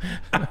that?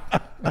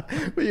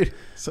 You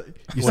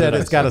said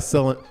it's got a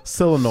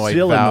solenoid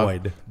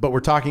valve, but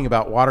we're talking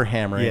about water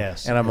hammering.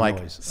 Yes, and I'm like,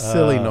 noise.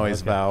 silly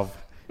noise valve.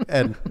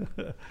 And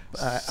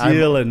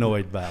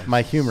solenoid valve.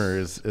 My humor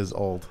is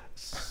old.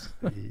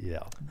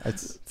 Yeah.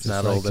 It's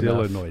not like old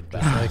solenoid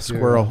valve. Like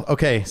Squirrel.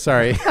 Okay,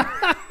 sorry.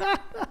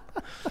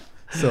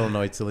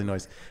 Solenoid, silly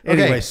noise.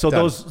 Okay, anyway, so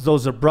done.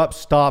 those abrupt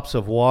stops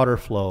of water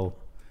flow,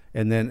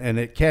 and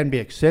it can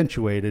be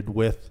accentuated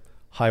with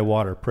high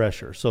water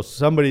pressure. So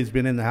somebody's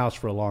been in the house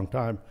for a long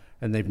time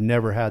and they've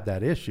never had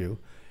that issue.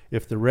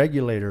 If the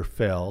regulator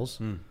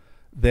fails,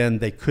 then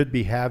they could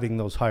be having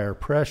those higher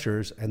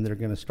pressures, and they're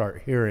going to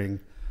start hearing.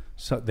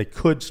 So they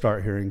could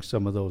start hearing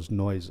some of those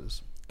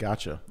noises.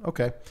 Gotcha.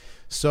 Okay,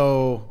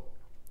 so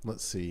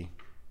let's see.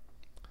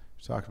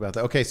 Talk about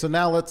that. Okay, so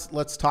now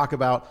let's talk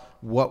about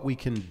what we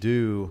can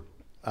do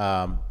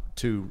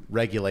to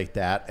regulate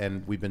that.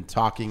 And we've been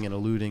talking and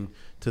alluding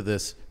to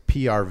this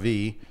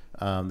PRV,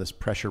 this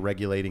pressure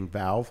regulating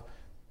valve.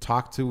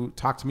 Talk to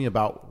me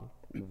about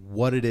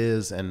what it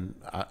is, and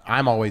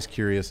I'm always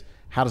curious,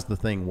 how does the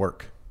thing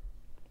work?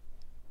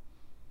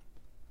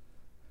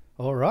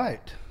 All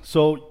right.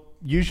 So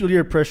usually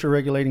your pressure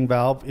regulating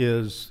valve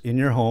is in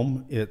your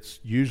home. It's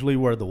usually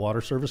where the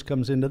water service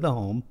comes into the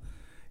home,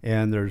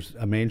 and there's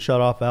a main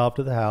shutoff valve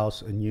to the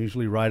house, and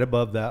usually right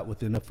above that,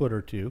 within a foot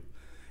or two,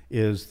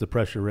 is the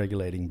pressure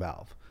regulating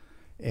valve.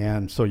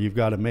 And so you've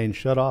got a main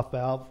shutoff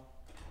valve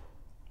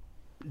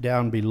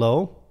down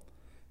below,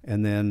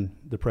 and then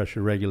the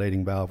pressure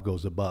regulating valve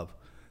goes above.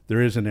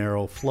 There is an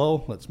arrow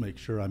flow. Let's make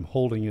sure I'm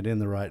holding it in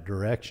the right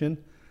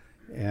direction,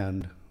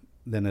 and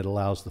then it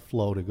allows the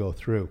flow to go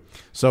through.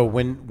 So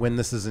when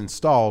this is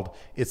installed,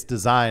 it's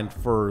designed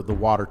for the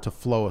water to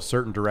flow a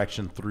certain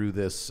direction through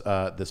this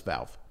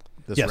valve,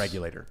 this Yes.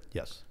 regulator.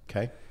 Yes.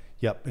 Okay.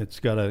 Yep. It's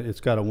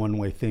got a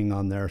one-way thing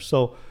on there.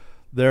 So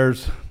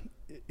there's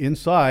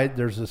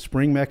a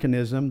spring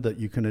mechanism that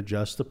you can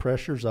adjust the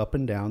pressures up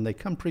and down. They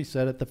come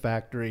preset at the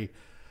factory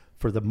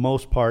for the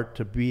most part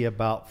to be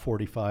about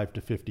 45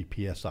 to 50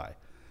 PSI.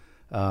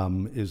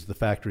 Is the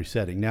factory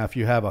setting. Now, if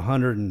you have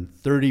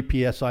 130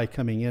 PSI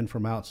coming in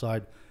from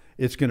outside,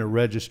 it's going to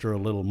register a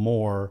little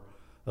more,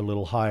 a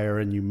little higher,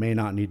 and you may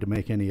not need to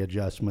make any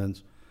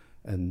adjustments.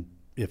 And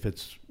if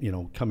it's,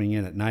 coming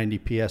in at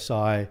 90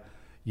 PSI,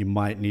 you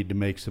might need to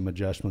make some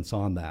adjustments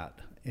on that.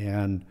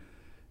 And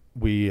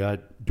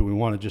do we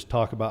want to just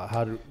talk about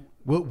how to,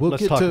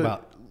 let's talk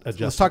about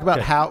adjustments. Let's talk about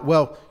Okay. how,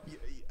 well,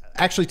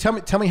 actually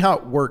tell me how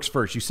it works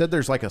first. You said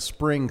there's like a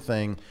spring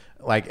thing,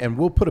 and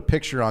we'll put a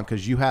picture on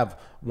because you have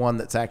one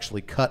that's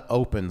actually cut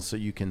open so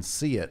you can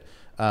see it.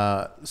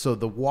 So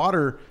the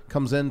water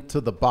comes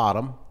into the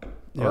bottom,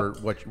 or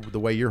the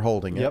way you're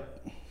holding it.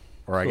 Yep.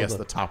 Or I So guess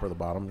the top or the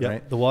bottom, Yep.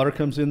 right? The water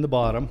comes in the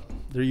bottom.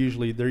 They're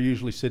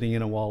usually sitting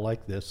in a wall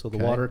like this. So the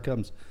Okay. water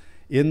comes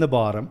in the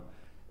bottom,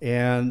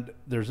 and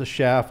there's a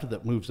shaft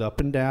that moves up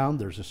and down.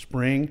 There's a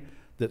spring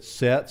that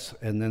sets,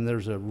 and then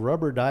there's a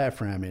rubber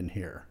diaphragm in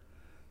here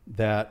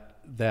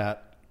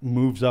that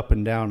moves up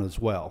and down as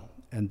well.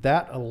 And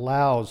that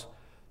allows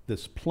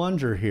this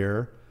plunger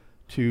here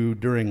to,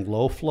 during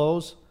low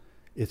flows,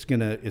 it's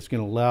gonna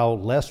allow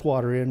less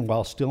water in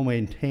while still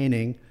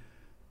maintaining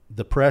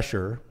the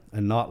pressure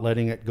and not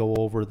letting it go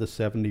over the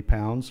 70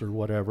 pounds or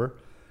whatever.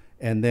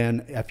 And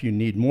then if you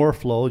need more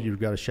flow, you've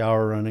got a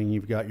shower running,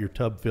 you've got your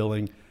tub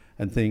filling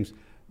and things,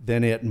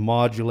 then it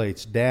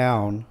modulates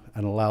down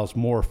and allows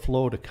more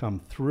flow to come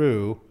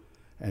through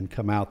and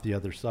come out the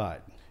other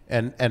side.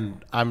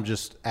 And I'm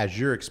just, as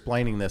you're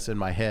explaining this in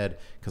my head,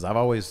 because I've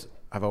always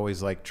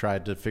like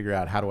tried to figure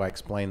out how do I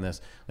explain this.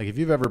 Like if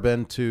you've ever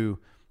been to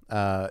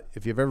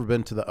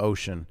the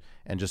ocean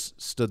and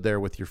just stood there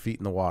with your feet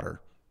in the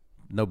water,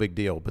 no big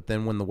deal. But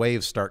then when the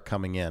waves start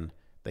coming in,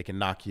 they can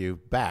knock you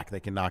back.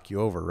 They can knock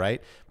you over,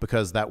 right?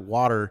 Because that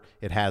water,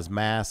 it has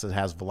mass, it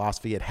has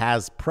velocity, it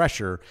has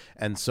pressure,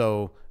 and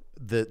so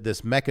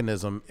this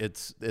mechanism,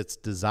 it's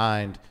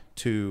designed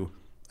to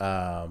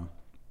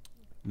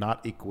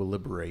not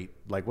equilibrate.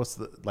 Like what's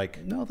the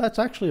like? No, that's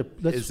actually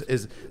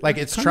Is like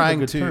it's kind of a trying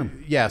good to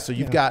term. yeah. So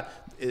you've got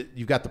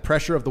the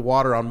pressure of the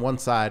water on one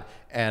side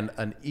and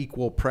an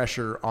equal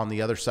pressure on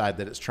the other side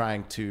that it's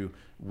trying to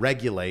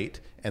regulate.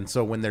 And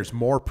so when there's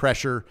more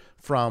pressure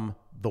from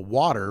the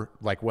water,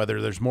 like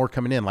whether there's more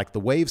coming in, like the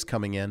waves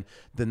coming in,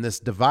 then this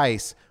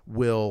device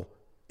will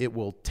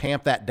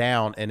tamp that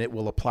down and it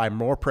will apply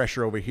more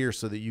pressure over here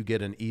so that you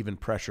get an even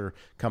pressure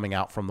coming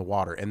out from the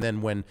water. And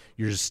then when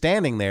you're just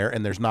standing there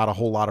and there's not a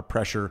whole lot of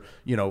pressure,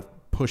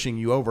 pushing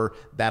you over,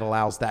 that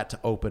allows that to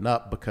open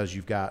up because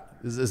you've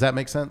got, does that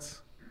make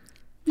sense?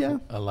 Yeah.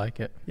 I like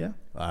it. Yeah.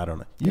 I don't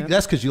know. Yeah.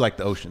 That's because you like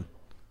the ocean.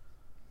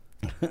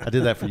 I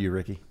did that for you,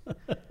 Ricky.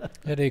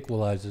 It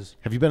equalizes.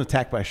 Have you been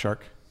attacked by a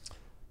shark?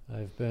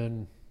 I've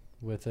been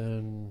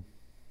within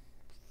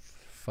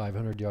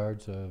 500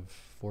 yards of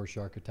 4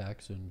 shark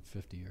attacks in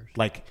 50 years.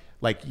 Like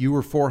you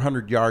were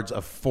 400 yards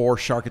of 4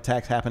 shark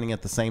attacks happening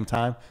at the same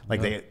time?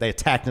 Like No. they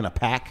attacked in a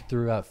pack?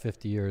 Throughout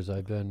 50 years,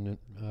 I've been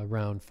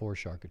around 4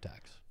 shark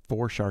attacks.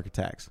 4 shark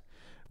attacks.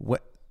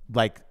 What,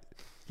 like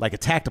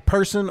attacked a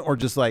person or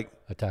just like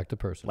Attacked a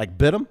person.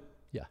 bit them?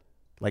 Yeah.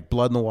 Like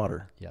blood in the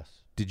water? Yes.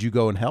 Did you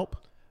go and help?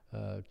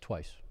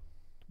 Twice.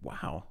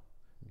 Wow.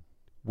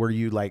 Were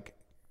you like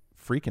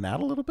freaking out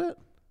a little bit?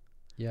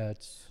 Yeah,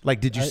 it's. Like,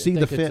 did you I see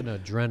the think it's fin? an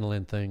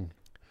adrenaline thing.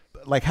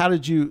 Like, how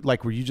did you,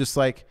 like, were you just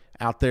like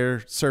out there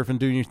surfing,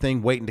 doing your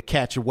thing, waiting to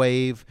catch a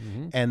wave,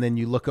 and then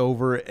you look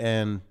over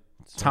and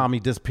Tommy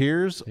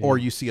disappears, or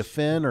you see a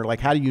fin, or like,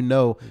 how do you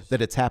know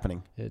that it's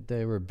happening?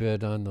 They were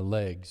bit on the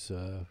legs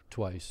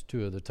twice,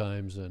 2 of the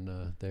times,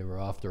 and they were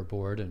off their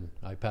board, and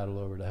I paddled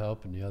over to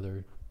help, and the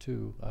other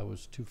 2, I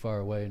was too far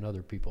away, and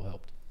other people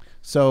helped.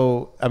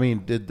 So, I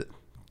mean, did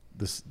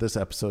this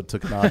episode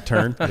took an odd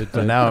turn, but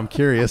now I'm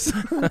curious.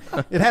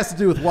 It has to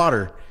do with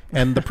water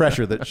and the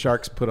pressure that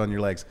sharks put on your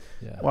legs.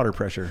 Yeah. Water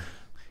pressure.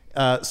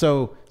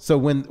 So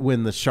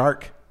when the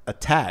shark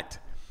attacked,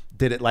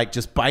 did it like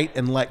just bite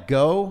and let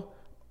go,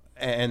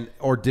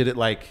 or did it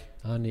like?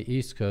 On the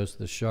East Coast,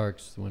 the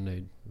sharks,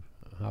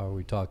 how are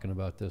we talking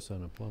about this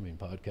on a plumbing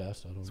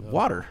podcast? I don't know.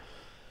 Water.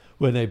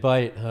 When they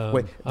bite,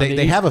 Wait,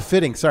 they have a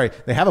fitting. Sorry,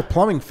 they have a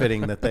plumbing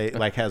fitting that they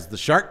like has the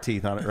shark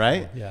teeth on it,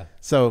 right? Yeah.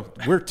 So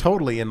we're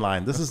totally in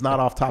line. This is not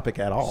off topic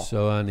at all.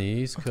 So on the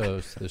East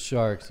Coast, the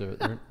sharks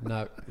they're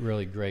not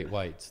really great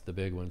whites, the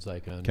big ones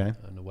like on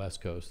the West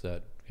Coast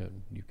that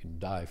you can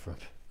die from.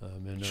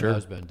 And there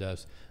has been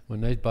deaths. When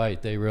they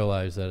bite, they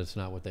realize that it's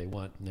not what they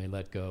want, and they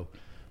let go.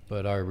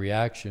 But our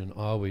reaction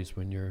always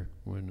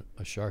when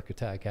a shark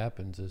attack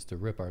happens is to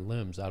rip our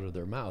limbs out of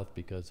their mouth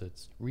because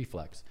it's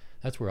reflex.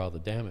 That's where all the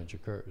damage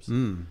occurs.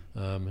 And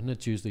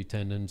it's usually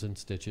tendons and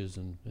stitches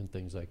and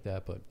things like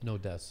that, but no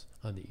deaths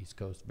on the East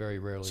Coast, very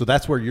rarely. So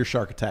that's where your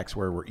shark attacks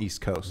were East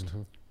Coast.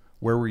 Mm-hmm.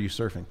 Where were you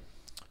surfing?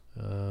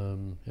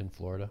 In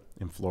Florida.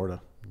 In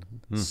Florida.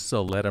 Mm.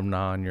 So let them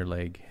gnaw on your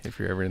leg if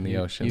you're ever in the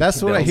ocean.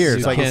 That's what I hear.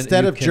 It's like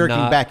instead of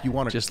jerking back, you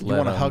want to just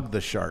hug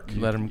the shark.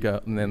 Let them go,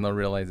 and then they'll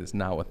realize it's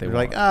not what they You're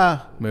want.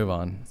 Like move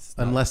on.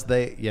 Unless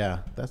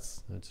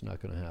that's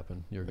not going to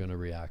happen. You're going to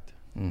react.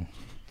 Mm.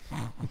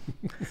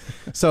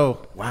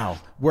 So wow,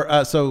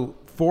 we're so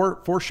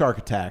four shark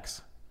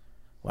attacks.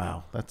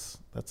 Wow, that's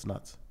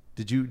nuts.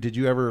 Did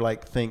you ever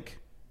like think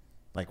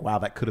like, wow,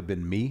 that could have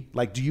been me?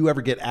 Like, do you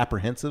ever get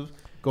apprehensive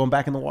going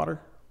back in the water?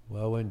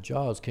 Well, when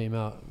Jaws came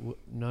out,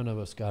 none of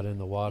us got in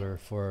the water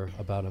for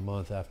about a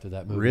month after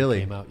that movie Really?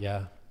 came out.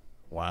 Yeah.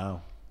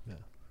 Wow.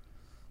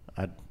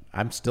 Yeah.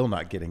 I'm still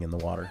not getting in the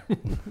water.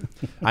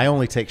 I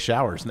only take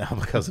showers now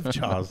because of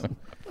Jaws.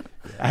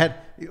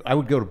 I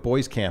would go to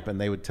boys camp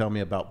and they would tell me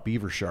about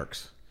beaver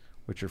sharks,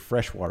 which are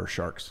freshwater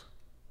sharks.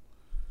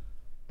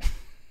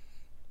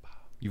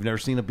 You've never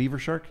seen a beaver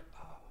shark?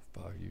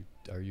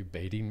 Are you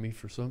baiting me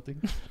for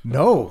something?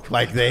 No,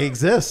 like they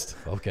exist.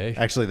 Okay.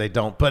 Actually, they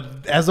don't.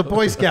 But as a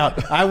Boy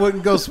Scout, I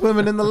wouldn't go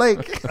swimming in the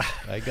lake.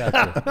 I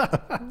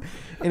got you.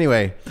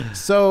 Anyway,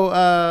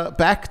 so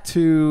back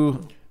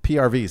to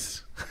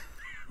PRVs.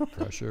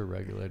 Pressure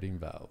regulating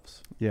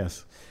valves.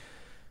 Yes.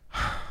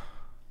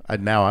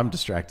 Now I'm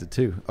distracted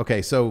too.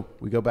 Okay, so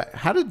we go back.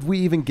 How did we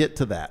even get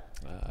to that?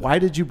 Why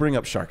did you bring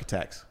up shark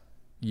attacks?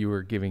 You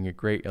were giving a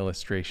great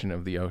illustration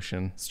of the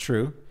ocean. It's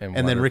true.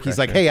 And then Ricky's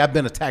like, hey, I've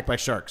been attacked by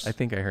sharks. I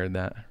think I heard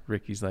that.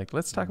 Ricky's like,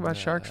 let's talk about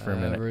sharks for a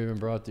minute. I never even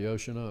brought the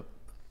ocean up.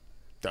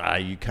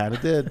 You kind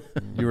of did.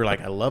 You were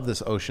like, I love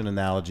this ocean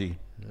analogy.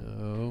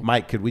 No.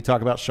 Mike, could we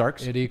talk about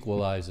sharks? It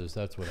equalizes.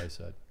 That's what I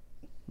said.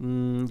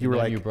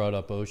 You brought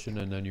up ocean,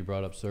 and then you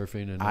brought up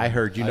surfing. And I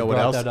heard, you know what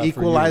else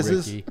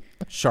equalizes?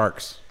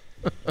 Sharks.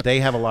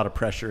 They have a lot of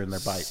pressure in their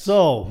bites.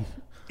 So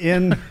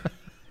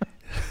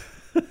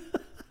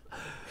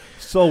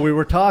we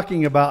were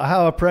talking about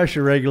how a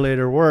pressure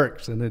regulator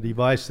works and the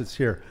device that's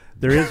here.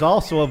 There is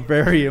also a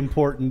very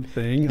important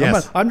thing.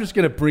 Yes. I'm just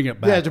going to bring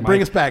it back. Yeah, to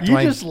bring us back. You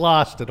just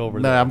lost it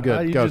over there. No, I'm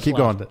good. Go, keep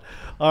going.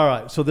 All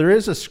right. So there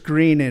is a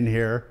screen in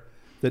here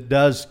that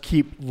does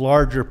keep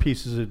larger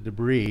pieces of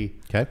debris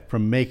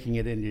from making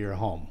it into your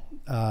home.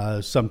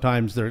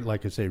 Sometimes they're,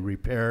 like I say,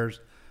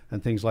 repairs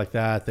and things like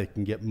that. They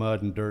can get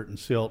mud and dirt and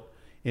silt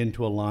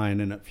into a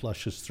line and it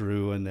flushes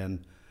through and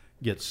then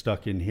gets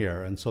stuck in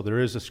here. And so there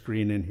is a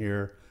screen in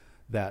here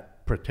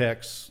that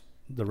protects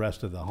the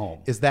rest of the home.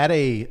 Is that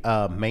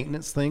a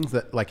maintenance thing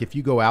that, like, if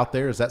you go out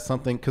there, is that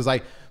something? Because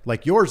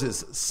like yours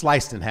is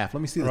sliced in half.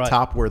 Let me see the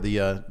top where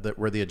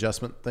the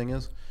adjustment thing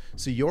is.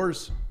 So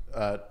yours,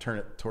 turn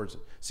it towards.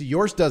 See,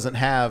 yours doesn't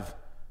have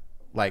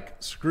like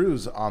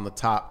screws on the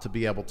top to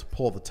be able to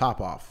pull the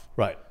top off.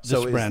 Right.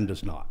 This brand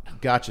does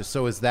not. Gotcha.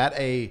 So is that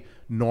a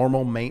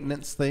normal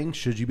maintenance thing?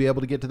 Should you be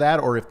able to get to that,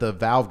 or if the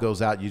valve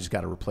goes out, you just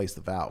got to replace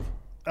the valve?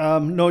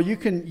 No, you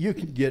can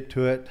get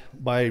to it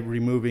by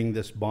removing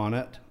this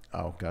bonnet.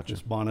 Oh, gotcha.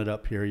 This bonnet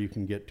up here, you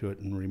can get to it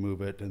and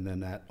remove it, and then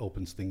that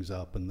opens things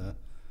up.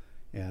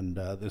 And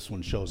this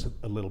one shows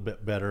a little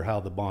bit better how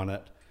the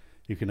bonnet,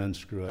 you can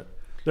unscrew it.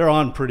 They're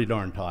on pretty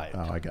darn tight.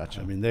 Oh, I gotcha.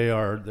 I mean, they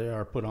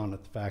are put on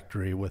at the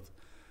factory with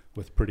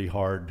pretty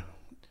hard.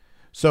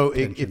 So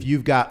if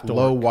you've got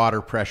low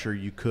water pressure,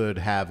 you could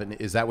have, and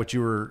is that what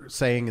you were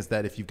saying, is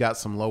that if you've got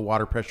some low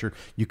water pressure,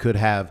 you could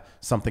have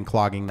something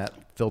clogging that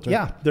filter?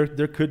 Yeah,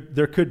 there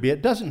could be.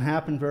 It doesn't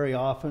happen very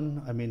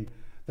often. I mean,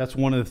 that's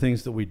one of the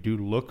things that we do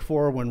look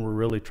for when we're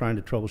really trying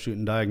to troubleshoot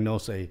and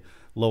diagnose a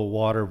low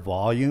water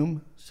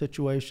volume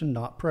situation,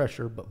 not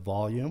pressure, but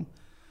volume.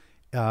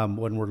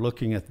 When we're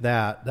looking at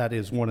that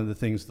is one of the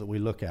things that we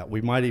look at. We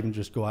might even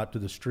just go out to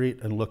the street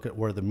and look at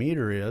where the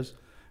meter is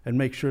and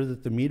make sure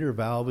that the meter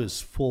valve is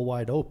full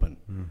wide open.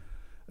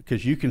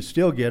 Because you can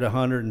still get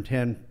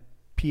 110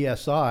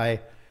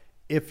 PSI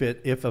if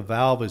a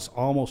valve is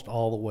almost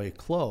all the way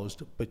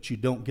closed, but you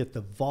don't get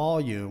the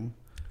volume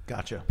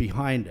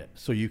behind it.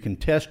 So you can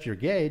test your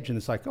gauge and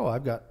it's like, oh,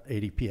 I've got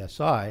 80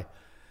 PSI,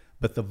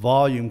 but the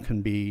volume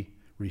can be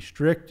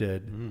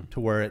restricted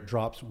to where it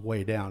drops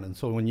way down. And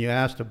so when you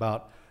asked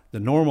about the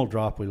normal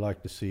drop we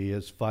like to see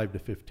is 5 to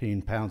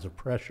 15 pounds of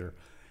pressure.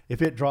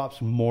 If it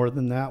drops more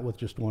than that with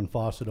just one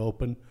faucet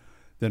open,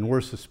 then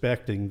we're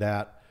suspecting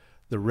that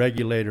the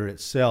regulator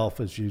itself,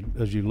 as you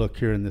look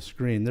here in the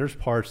screen, there's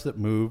parts that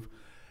move.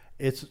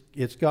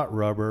 It's got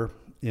rubber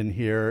in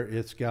here.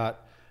 It's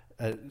got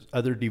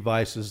other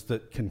devices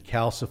that can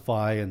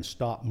calcify and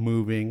stop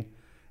moving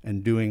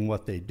and doing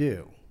what they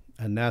do.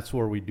 And that's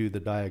where we do the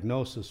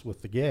diagnosis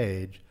with the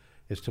gauge,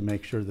 is to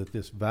make sure that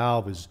this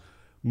valve is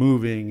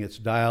moving, it's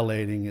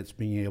dilating, it's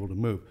being able to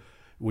move.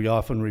 We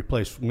often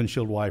replace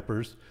windshield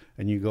wipers,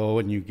 and you go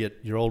and you get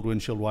your old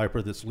windshield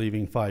wiper that's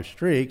leaving 5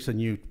 streaks, and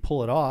you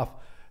pull it off,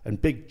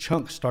 and big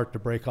chunks start to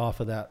break off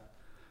of that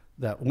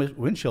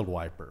windshield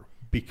wiper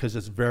because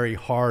it's very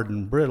hard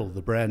and brittle.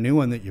 The brand new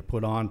one that you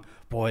put on,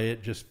 boy,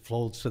 it just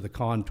floats to the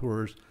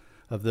contours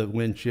of the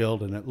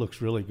windshield, and it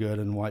looks really good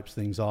and wipes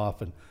things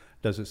off and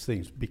does its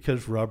things.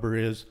 Because rubber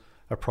is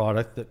a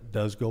product that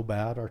does go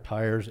bad, our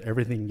tires,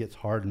 everything gets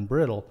hard and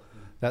brittle.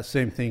 That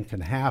same thing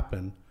can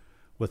happen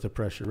with a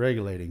pressure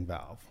regulating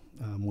valve.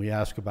 We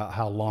ask about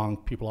how long.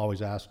 People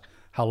always ask,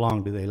 how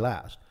long do they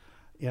last?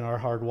 In our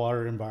hard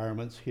water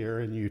environments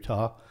here in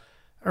Utah,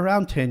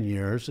 around 10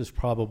 years is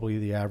probably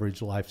the average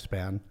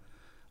lifespan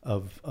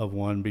of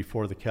one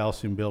before the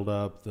calcium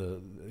buildup,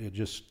 it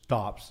just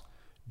stops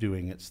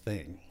doing its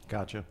thing.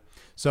 Gotcha.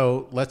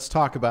 So let's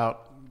talk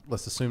about,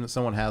 let's assume that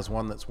someone has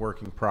one that's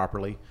working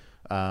properly,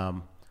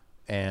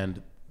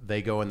 and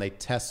they go and they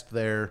test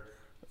their,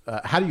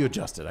 how do you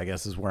adjust it, I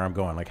guess is where I'm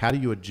going. Like, how do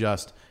you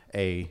adjust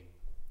a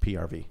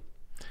PRV?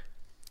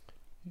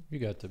 You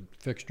got the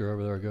fixture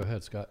over there. Go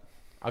ahead, Scott.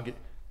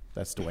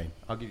 That's Dwayne.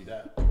 I'll give you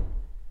that.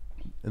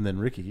 And then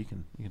Ricky, you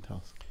can tell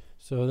us.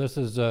 So this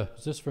is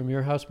this from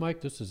your house,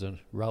 Mike? This is a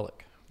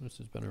relic. This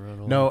has been around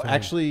a long time. No,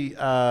 actually,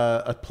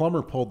 a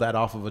plumber pulled that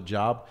off of a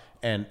job,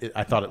 and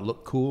I thought it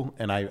looked cool.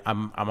 And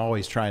I'm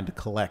always trying to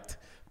collect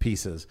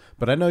pieces.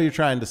 But I know you're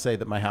trying to say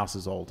that my house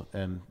is old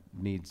and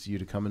needs you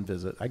to come and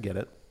visit. I get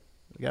it.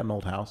 We got an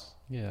old house.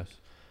 Yes.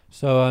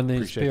 So on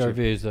these Appreciate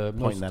PRVs,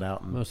 pointing that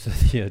out. Most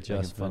of the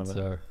adjustments fun of it.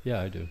 are,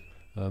 yeah, I do.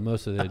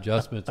 Most of the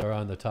adjustments are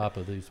on the top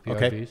of these PRVs.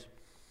 Okay.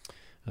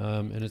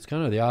 And it's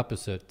kind of the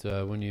opposite.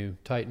 When you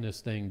tighten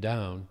this thing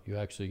down, you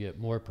actually get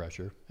more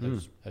pressure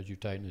as you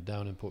tighten it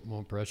down and put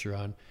more pressure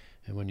on.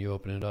 And when you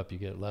open it up, you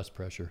get less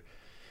pressure.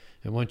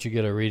 And once you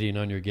get a reading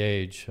on your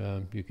gauge,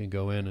 you can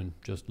go in and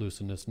just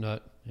loosen this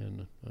nut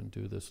and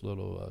undo this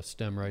little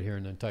stem right here,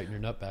 and then tighten your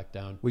nut back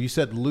down. Well, you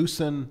said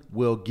loosen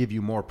will give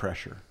you more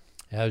pressure.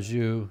 As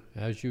you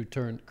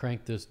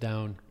crank this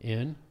down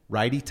in.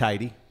 Righty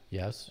tighty.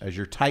 Yes. As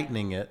you're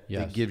tightening it,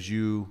 Yes. it gives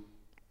you.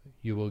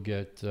 You will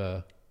get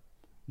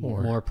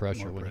more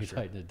pressure when you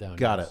tighten it down.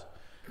 Got yes.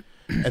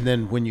 it. And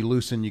then when you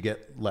loosen, you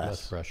get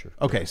less pressure.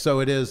 Okay, so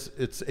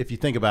it's if you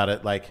think about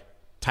it, like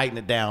tighten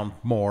it down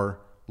more,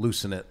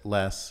 loosen it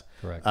less.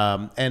 Correct.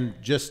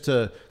 And just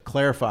to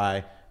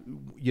clarify,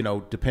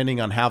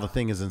 depending on how the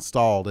thing is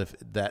installed, if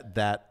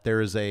that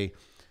there is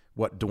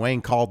what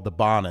Dwayne called the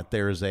bonnet,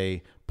 there is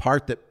a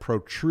part that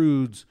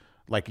protrudes,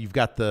 like you've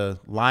got the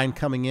line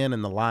coming in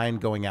and the line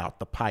going out,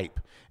 the pipe.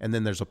 And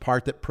then there's a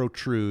part that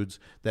protrudes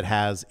that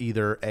has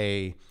either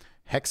a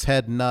hex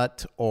head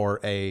nut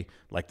or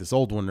like this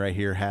old one right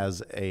here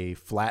has a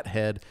flat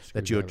head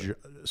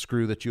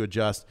screw that you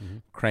adjust,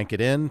 crank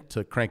it in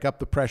to crank up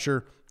the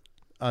pressure,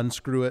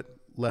 unscrew it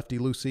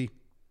lefty-loosey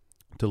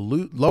to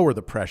lower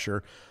the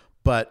pressure.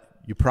 But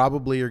you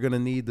probably are going to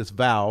need this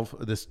valve,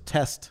 this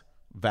test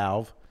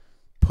valve.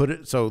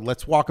 So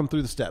let's walk them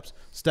through the steps.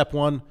 Step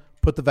 1,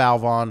 put the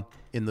valve on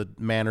in the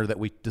manner that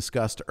we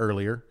discussed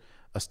earlier.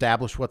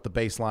 Establish what the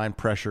baseline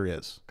pressure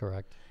is.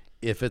 Correct.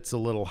 If it's a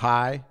little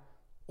high,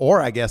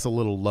 or I guess a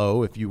little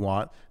low if you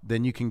want,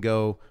 then you can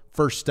go,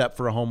 first step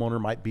for a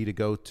homeowner might be to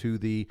go to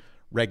the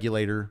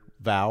regulator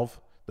valve,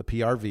 the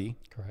PRV.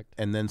 Correct.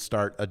 And then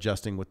start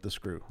adjusting with the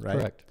screw, right?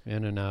 Correct.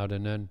 In and out.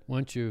 And then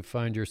once you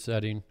find your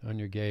setting on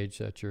your gauge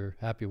that you're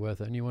happy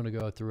with, and you want to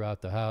go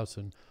throughout the house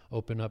and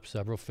open up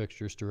several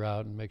fixtures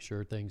throughout and make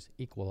sure things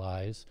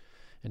equalize.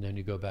 And then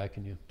you go back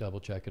and you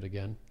double check it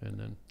again. And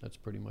then that's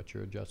pretty much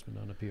your adjustment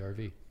on a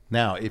PRV.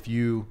 Now, if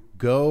you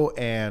go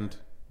and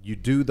you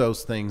do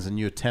those things and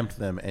you attempt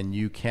them and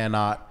you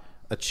cannot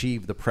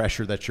achieve the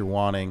pressure that you're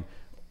wanting,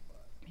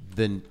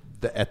 then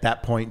at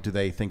that point, do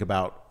they think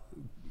about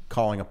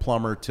calling a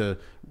plumber to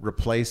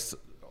replace?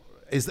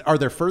 Are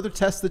there further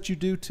tests that you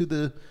do to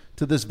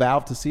this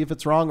valve to see if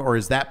it's wrong, or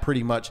is that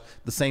pretty much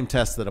the same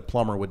test that a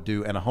plumber would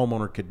do and a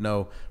homeowner could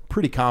know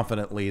pretty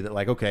confidently that,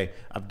 like, okay,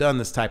 I've done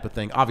this type of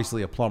thing?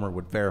 Obviously, a plumber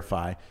would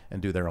verify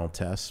and do their own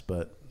tests,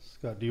 but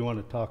Scott, do you want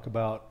to talk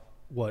about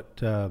what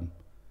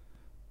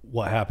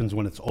happens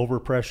when it's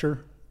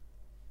overpressure?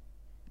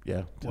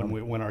 Yeah.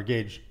 When our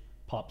gauge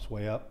pops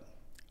way up.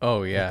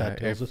 Oh yeah. That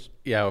tells us?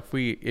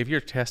 If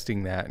you're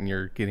testing that and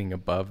you're getting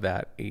above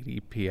that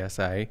 80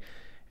 psi,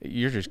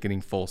 you're just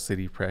getting full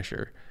city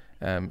pressure.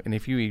 And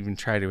if you even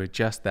try to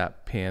adjust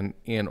that pin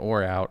in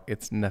or out,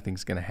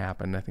 nothing's going to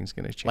happen. Nothing's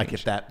going to change. Like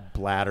if that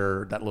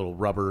bladder, that little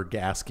rubber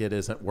gasket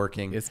isn't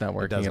working, it's not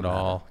working at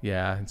all.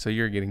 Yeah. And so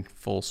you're getting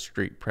full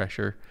street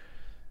pressure.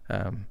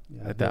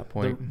 at that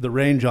point. The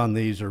range on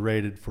these are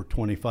rated for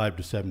 25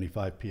 to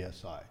 75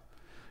 psi.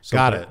 So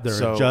Got they're, it. They're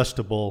So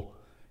adjustable.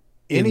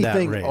 In that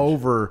anything range.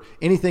 over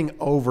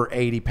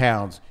 80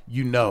 pounds,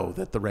 you know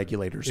that the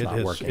regulator's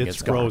not working. It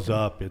It's froze gone.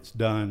 up. It's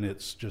done.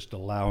 It's just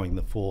allowing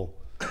the full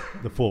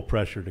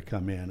pressure to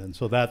come in, and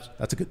so that's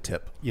That's a good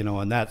tip.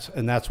 and that's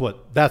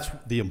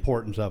the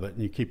importance of it.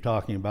 And you keep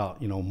talking about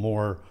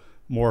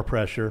more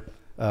pressure.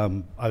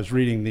 I was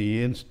reading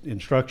the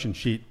instruction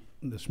sheet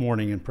this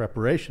morning in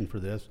preparation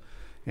for this,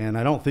 and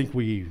I don't think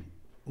we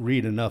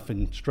read enough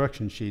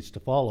instruction sheets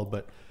to follow.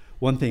 But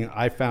one thing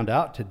I found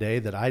out today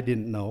that I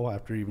didn't know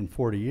after even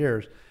 40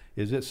 years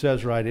is it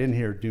says right in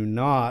here, do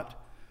not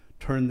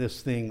turn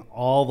this thing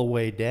all the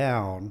way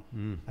down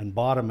and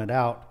bottom it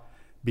out,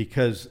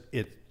 because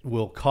it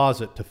will cause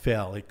it to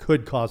fail. It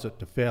could cause it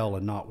to fail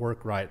and not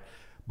work right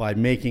by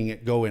making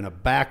it go in a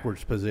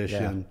backwards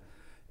position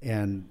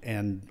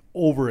and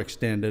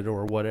overextend it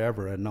or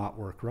whatever and not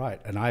work right.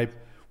 And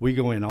we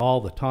go in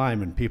all the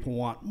time and people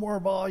want more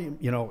volume.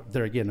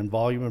 They're again in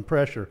volume and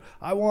pressure.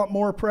 I want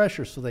more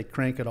pressure, so they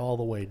crank it all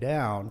the way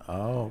down.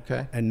 Oh,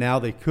 okay. And now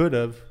they could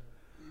have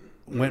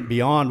went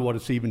beyond what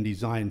it's even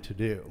designed to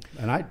do.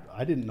 And I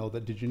didn't know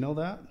that. Did you know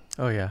that?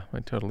 Oh yeah, I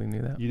totally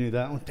knew that. You knew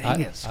that one?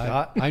 Dang it,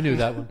 Scott. I knew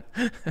that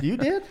one. You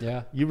did?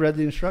 Yeah. You read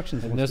the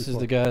instructions. And once this is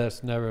before. the guy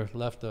that's never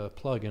left a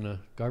plug in a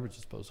garbage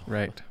disposal.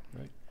 Right.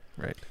 Right.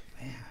 Right.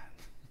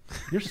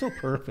 You're so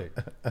perfect.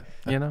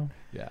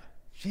 Yeah.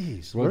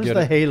 Jeez, We'll where's get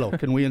the him. halo?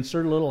 Can we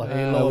insert a little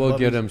halo? We'll above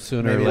get his- him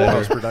sooner or Maybe later.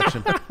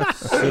 post-production.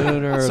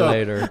 Sooner or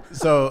later.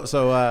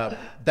 So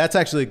that's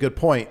actually a good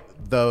point.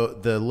 Though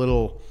the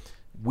little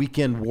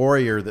weekend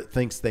warrior that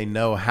thinks they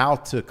know how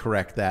to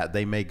correct that,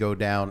 they may go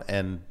down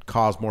and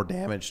cause more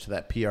damage to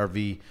that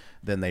PRV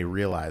than they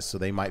realize. So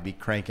they might be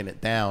cranking it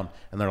down,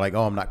 and they're like,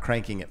 "Oh, I'm not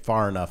cranking it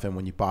far enough." And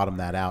when you bottom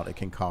that out, it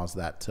can cause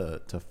that to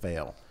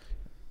fail.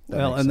 That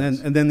Well, makes and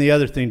sense. then the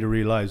other thing to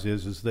realize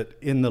is that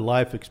in the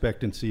life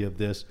expectancy of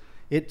this,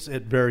 it's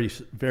at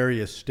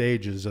various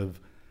stages of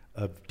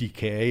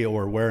decay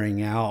or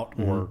wearing out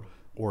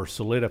or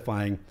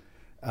solidifying.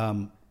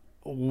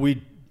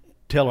 We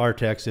tell our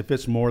techs if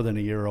it's more than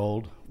a year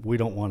old, we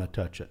don't want to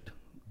touch it.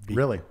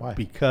 Really? Why?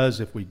 Because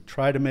if we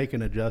try to make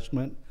an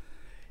adjustment,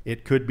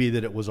 it could be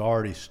that it was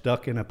already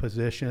stuck in a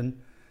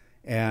position,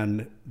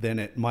 and then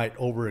it might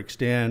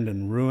overextend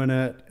and ruin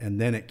it,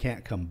 and then it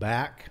can't come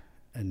back,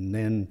 and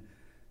then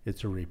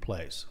it's a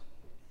replace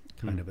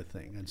kind of a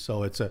thing. And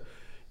so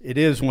it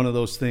is one of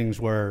those things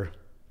where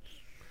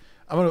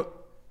I'm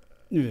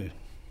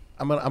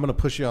gonna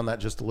push you on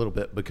that just a little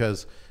bit,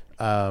 because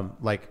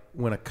like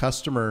when a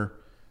customer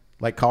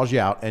like calls you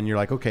out and you're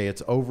like, okay,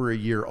 it's over a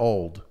year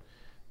old,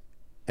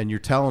 and you're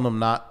telling them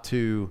not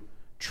to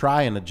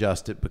try and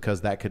adjust it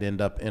because that could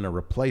end up in a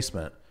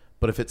replacement.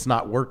 But if it's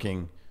not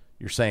working,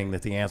 you're saying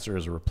that the answer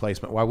is a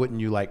replacement. Why wouldn't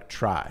you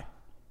try?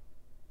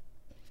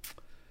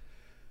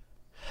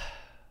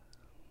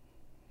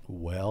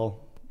 well,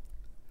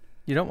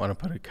 You don't want to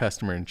put a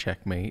customer in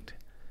checkmate.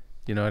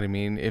 You know what I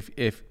mean?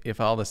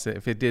 If all this,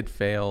 if it did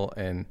fail,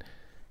 and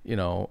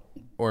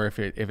or if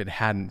it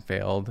hadn't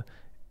failed,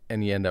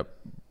 and you end up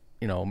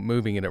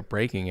moving it or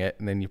breaking it,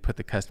 and then you put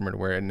the customer to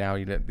where now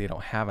they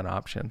don't have an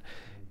option.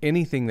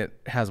 Anything that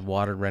has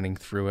water running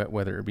through it,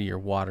 whether it be your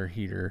water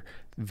heater,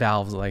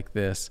 valves like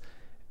this,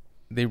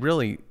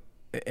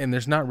 and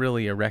there's not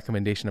really a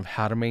recommendation of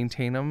how to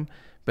maintain them.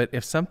 But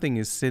if something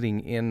is sitting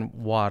in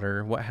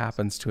water, what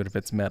happens to it if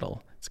it's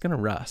metal? It's going to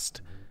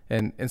rust.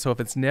 And so if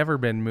it's never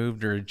been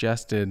moved or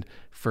adjusted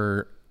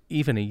for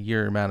even a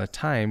year amount of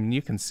time,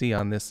 you can see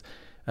on this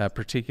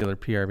particular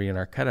PRV in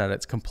our cutout,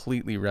 it's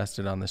completely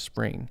rusted on the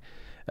spring.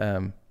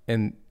 And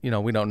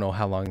we don't know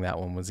how long that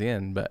one was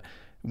in, but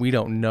we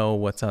don't know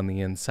what's on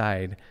the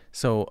inside.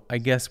 So I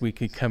guess we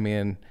could come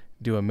in,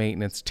 do a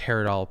maintenance,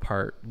 tear it all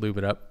apart, lube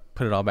it up,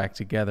 put it all back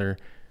together.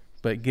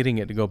 But getting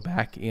it to go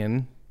back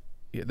in,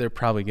 they're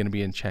probably going to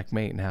be in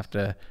checkmate and have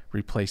to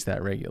replace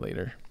that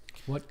regulator.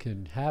 What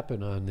can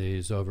happen on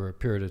these over a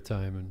period of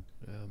time,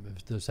 and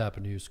if this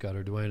happened to you, Scott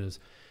or Dwayne, is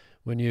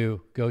when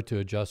you go to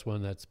adjust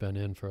one that's been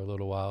in for a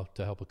little while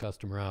to help a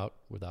customer out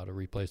without a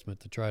replacement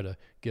to try to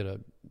get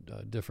a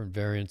different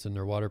variance in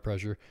their water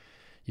pressure,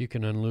 you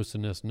can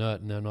unloosen this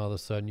nut, and then all of a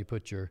sudden you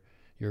put your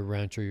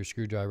wrench or your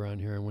screwdriver on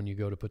here, and when you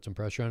go to put some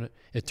pressure on it,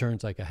 it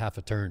turns like a half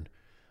a turn.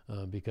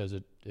 Because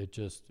it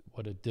just,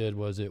 what it did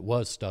was it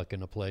was stuck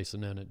in a place,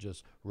 and then it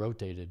just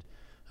rotated.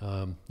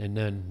 And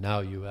then now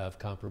you have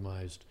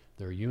compromised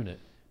their unit,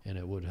 and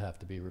it would have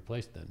to be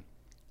replaced then.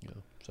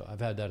 So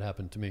I've had that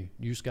happen to me.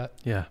 You, Scott?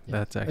 Yeah,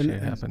 that's actually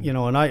happened.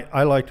 And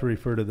I like to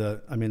refer to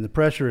the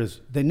pressure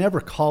is, they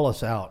never call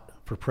us out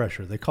for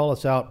pressure. They call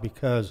us out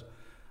because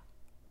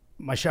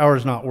my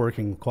shower's not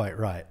working quite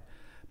right.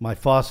 My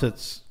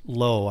faucet's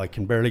low. I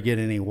can barely get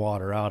any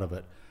water out of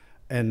it.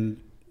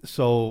 And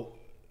so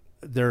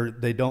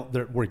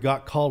we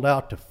got called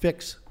out to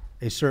fix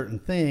a certain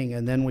thing,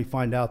 and then we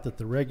find out that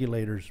the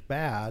regulator's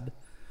bad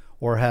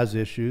or has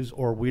issues,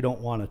 or we don't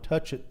want to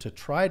touch it to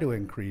try to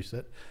increase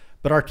it.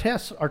 But our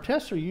tests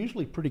are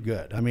usually pretty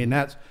good. I mean,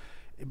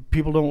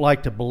 people don't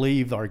like to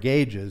believe our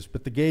gauges,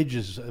 but the gauge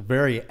is a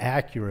very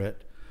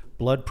accurate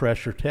blood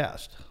pressure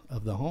test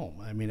of the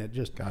home. I mean, it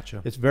just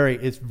Gotcha. It's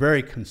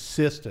very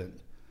consistent,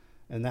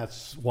 and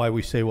that's why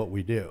we say what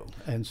we do.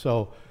 And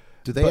so,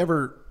 Do they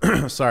ever?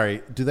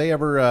 Sorry. Do they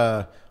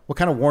ever? What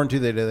kind of warranty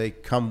do they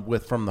come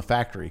with from the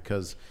factory?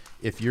 Because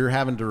if you're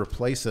having to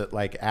replace it,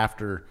 like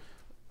after,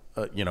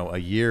 a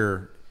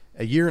year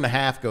and a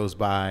half goes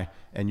by,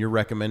 and you're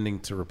recommending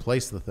to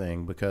replace the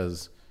thing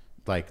because,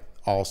 like,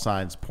 all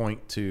signs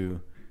point to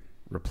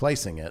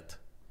replacing it,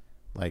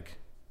 like,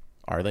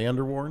 are they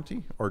under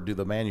warranty, or do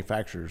the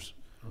manufacturers?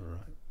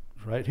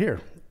 right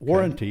here,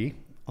 warranty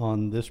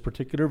on this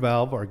particular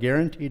valve are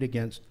guaranteed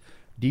against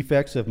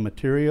defects of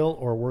material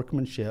or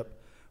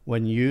workmanship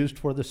when used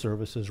for the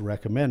services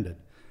recommended.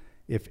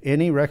 If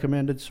in any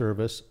recommended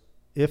service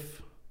a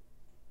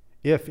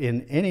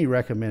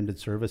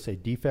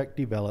defect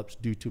develops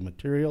due to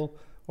material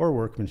or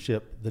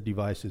workmanship, the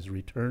device is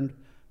returned,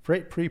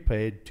 freight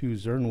prepaid to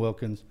Zurn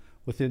Wilkins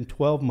within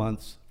 12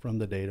 months from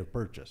the date of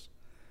purchase.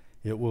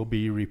 It will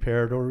be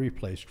repaired or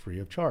replaced free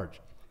of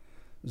charge.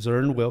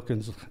 Zurn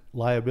Wilkins'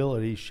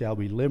 liability shall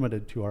be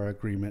limited to our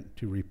agreement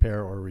to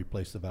repair or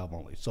replace the valve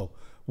only. So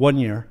 1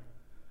 year.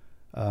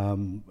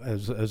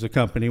 As a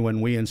company, when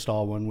we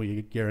install one,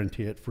 we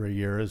guarantee it for a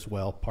year as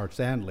well, parts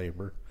and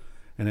labor.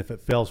 And if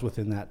it fails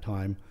within that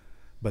time,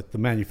 but the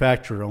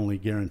manufacturer only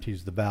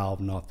guarantees the valve,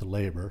 not the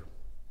labor.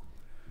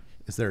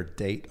 Is there a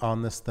date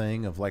on this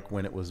thing of like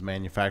when it was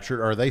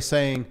manufactured? Are they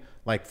saying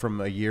like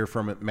from a year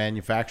from it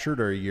manufactured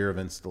or a year of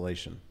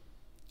installation?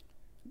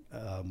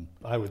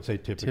 I would say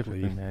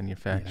typically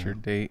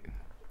manufactured date.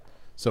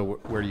 So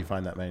where do you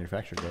find that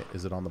manufactured date?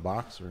 Is it on the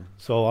box or?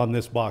 So on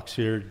this box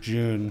here,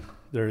 June,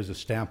 there is a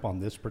stamp on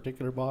this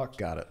particular box.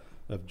 Got it.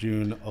 Of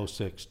June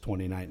 06,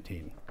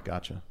 2019.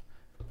 Gotcha.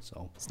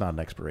 So it's not an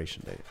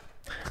expiration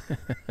date.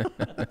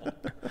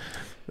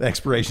 The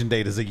expiration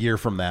date is a year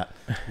from that.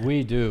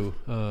 We do.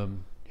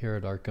 Here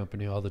at our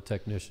company, all the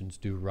technicians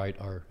do write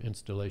our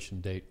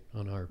installation date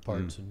on our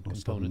parts and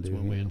components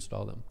when we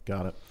install them.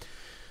 Got it.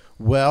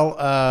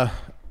 Well,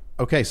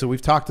 okay, so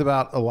we've talked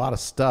about a lot of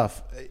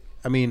stuff.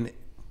 I mean,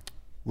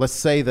 let's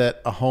say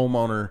that a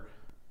homeowner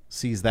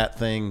sees that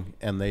thing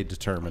and they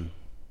determine,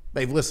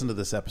 they've listened to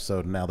this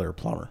episode and now they're a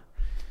plumber.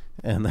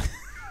 And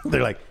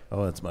they're like,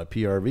 oh, that's my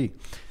PRV.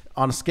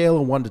 On a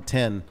scale of 1 to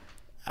 10,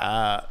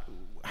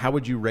 how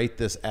would you rate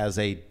this as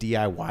a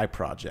DIY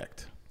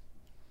project?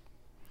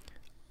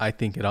 I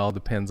think it all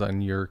depends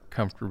on your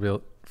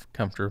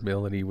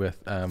comfortability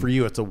with. For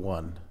you, it's a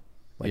 1,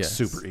 like yes,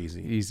 super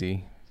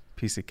easy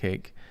piece of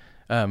cake.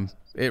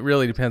 It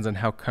really depends on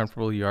how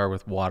comfortable you are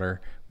with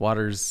water.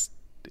 Water's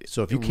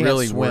so if you can't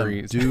really swim,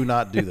 worries. Do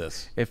not do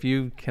this. If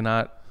you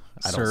cannot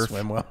I surf, don't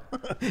swim well.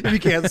 If you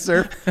can't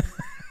surf.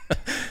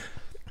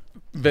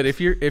 But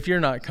if you're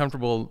not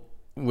comfortable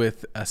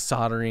with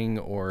soldering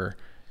or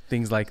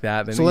things like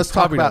that, then so let's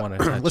talk about don't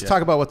want to touch let's it.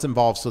 talk about what's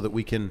involved so that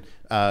we can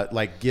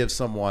like give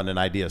someone an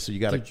idea. So you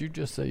got Did you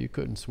just say you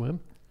couldn't swim?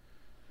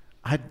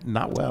 I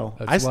not well.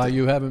 That's why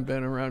you haven't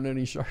been around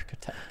any shark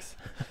attacks.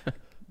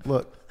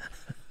 Look,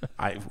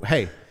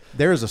 hey,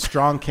 there is a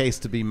strong case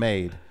to be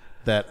made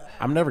that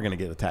I'm never going to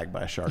get attacked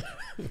by a shark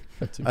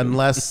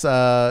unless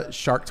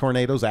shark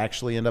tornadoes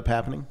actually end up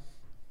happening.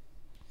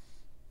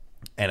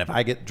 And if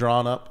I get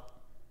drawn up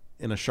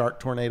in a shark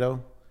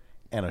tornado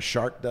and a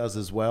shark does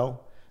as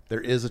well,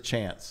 there is a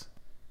chance.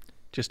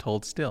 Just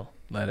hold still.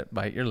 Let it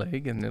bite your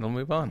leg and it'll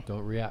move on.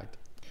 Don't react.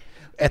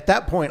 At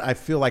that point, I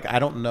feel like I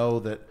don't know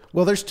that.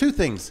 Well, there's two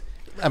things.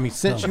 I mean,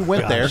 since you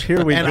went there,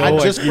 here we and go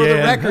just for the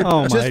record,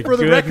 Oh, just my for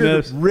the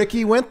goodness. record,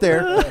 Ricky went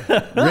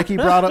there. Ricky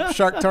brought up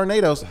shark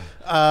tornadoes.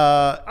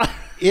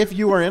 If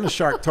you were in a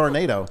shark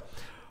tornado,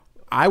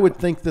 I would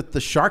think that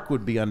the shark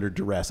would be under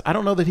duress. I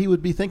don't know that he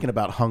would be thinking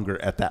about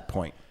hunger at that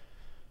point.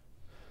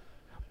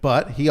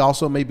 But he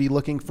also may be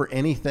looking for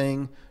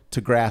anything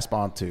to grasp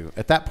onto.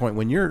 At that point,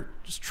 when you're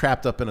just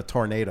trapped up in a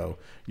tornado,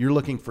 you're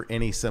looking for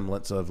any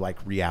semblance of like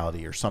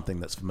reality or something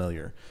that's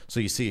familiar. So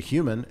you see a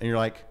human and you're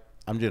like,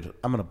 I'm going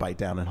to bite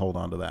down and hold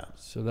on to that.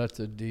 So that's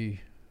a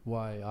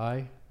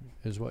DIY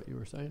is what you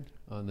were saying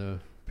on the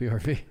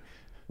PRV?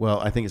 Well,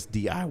 I think it's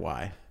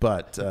DIY,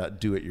 but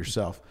do it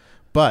yourself.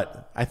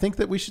 But I think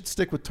that we should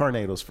stick with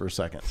tornadoes for a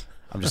second.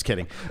 I'm just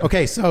kidding.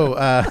 Okay, so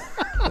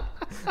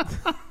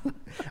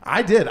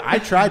I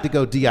tried to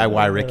go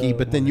DIY, Ricky,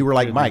 but then you were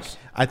like, Mike,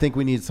 I think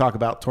we need to talk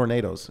about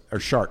tornadoes or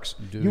sharks.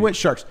 You went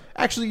sharks.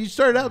 Actually, you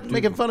started out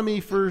making fun of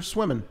me for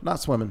swimming, not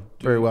swimming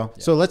very well.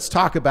 Yeah. So let's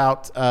talk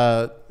about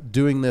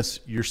doing this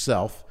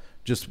yourself.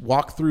 Just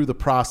walk through the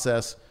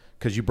process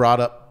because you brought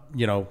up,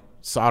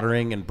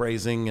 soldering and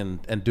brazing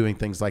and doing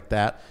things like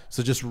that.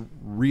 So just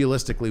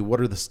realistically, what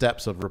are the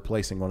steps of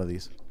replacing one of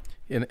these?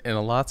 And a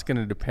lot's going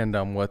to depend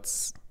on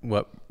what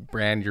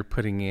brand you're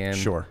putting in.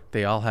 Sure.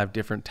 They all have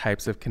different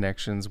types of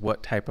connections,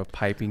 what type of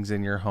piping's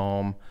in your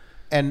home.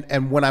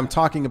 And when I'm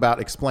talking about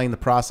explain the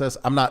process,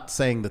 I'm not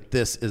saying that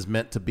this is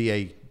meant to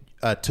be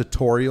a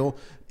tutorial.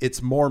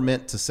 It's more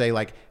meant to say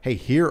like, hey,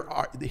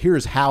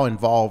 here's how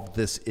involved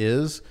this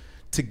is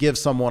to give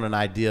someone an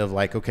idea of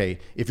like, okay,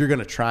 if you're going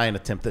to try and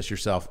attempt this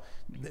yourself,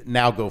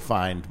 now go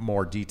find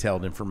more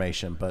detailed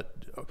information, but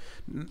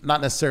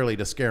not necessarily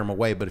to scare them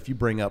away. But if you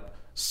bring up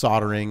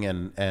soldering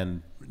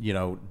and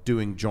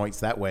doing joints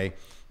that way,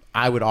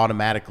 I would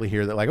automatically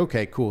hear that like,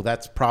 okay, cool.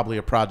 That's probably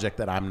a project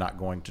that I'm not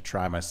going to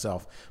try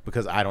myself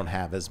because I don't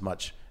have as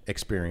much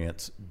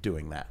experience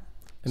doing that.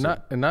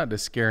 And not to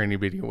scare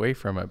anybody away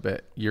from it,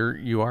 but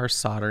you are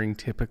soldering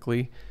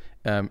typically,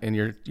 and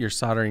you're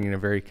soldering in a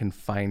very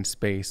confined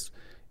space,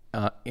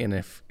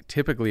 in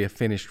typically a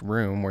finished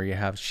room where you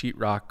have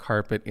sheetrock,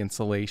 carpet,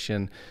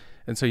 insulation,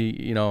 and so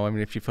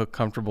if you feel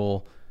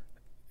comfortable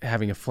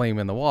having a flame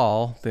in the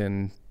wall,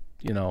 then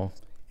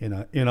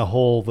in a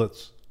hole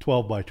that's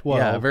 12 by 12.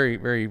 Yeah, very,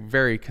 very,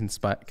 very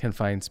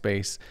confined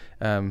space.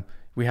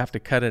 We have to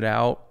cut it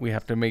out. We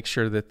have to make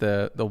sure that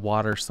the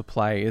water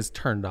supply is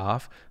turned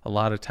off. A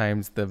lot of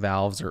times the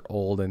valves are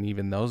old and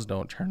even those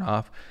don't turn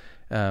off.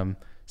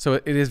 So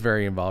it is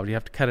very involved. You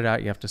have to cut it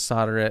out. You have to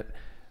solder it.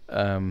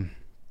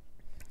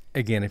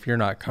 Again, if you're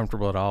not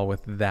comfortable at all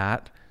with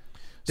that,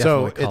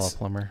 definitely call a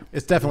plumber.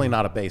 It's definitely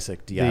not a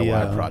basic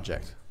DIY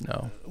project.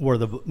 No. Where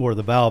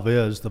the valve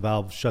is, the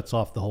valve shuts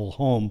off the whole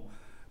home,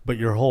 but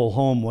your whole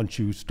home, once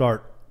you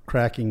start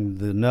cracking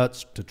the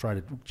nuts to try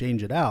to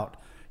change it out,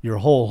 your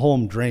whole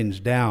home drains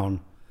down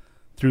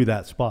through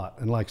that spot.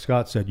 And like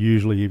Scott said,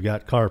 usually you've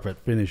got carpet,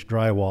 finished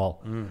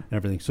drywall, and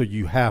everything. So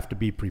you have to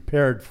be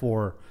prepared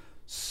for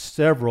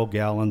several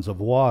gallons of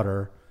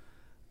water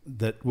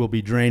that will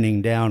be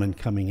draining down and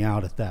coming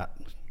out at that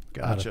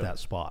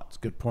spot. That's a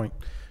good point.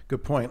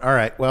 Good point. All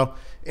right. Well,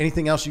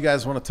 anything else you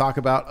guys want to talk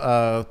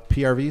about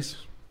PRVs?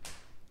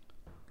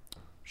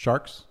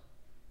 Sharks?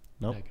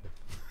 No.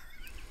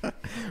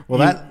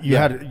 Well,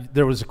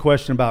 there was a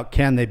question about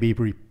can they be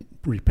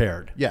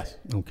repaired? Yes.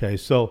 Okay.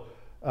 So,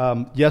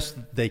 yes,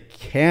 they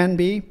can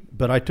be,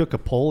 but I took a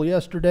poll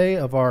yesterday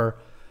of our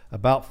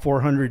about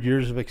 400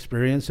 years of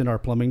experience in our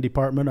plumbing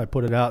department. I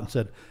put it out and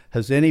said,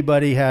 has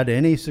anybody had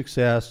any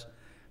success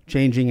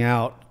changing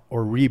out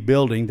or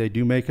rebuilding? They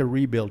do make a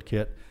rebuild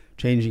kit,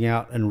 changing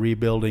out and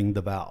rebuilding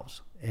the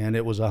valves. And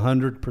it was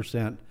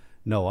 100%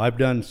 no. I've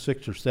done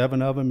 6 or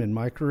 7 of them in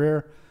my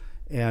career,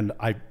 and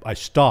I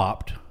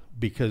stopped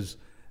because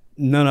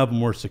none of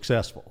them were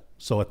successful.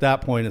 So at that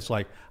point, it's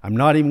like, I'm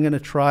not even going to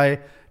try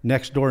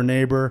next door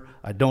neighbor.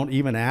 I don't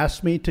even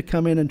ask me to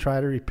come in and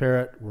try to repair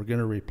it. We're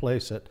going to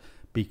replace it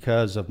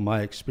because of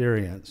my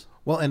experience.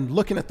 Well, and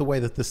looking at the way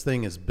that this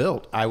thing is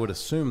built, I would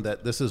assume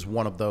that this is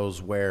one of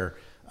those where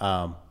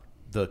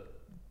the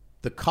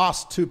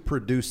cost to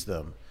produce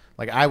them,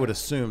 like I would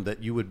assume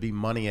that you would be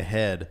money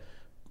ahead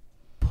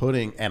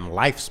and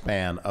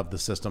lifespan of the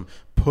system,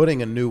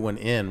 putting a new one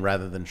in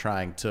rather than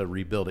trying to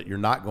rebuild it. You're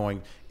not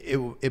going,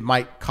 it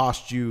might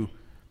cost you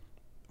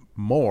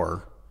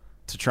more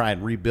to try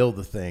and rebuild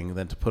the thing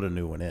than to put a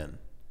new one in.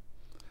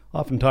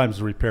 Oftentimes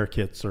the repair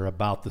kits are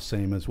about the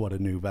same as what a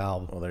new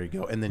valve. Well, there you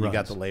go. And then runs. You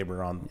got the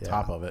labor on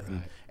top of it.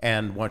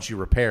 And once you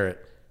repair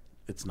it,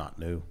 it's not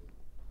new.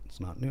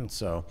 It's not new.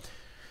 So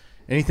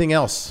anything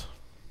else?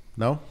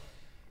 No?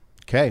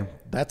 Okay.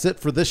 That's it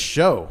for this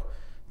show.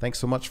 Thanks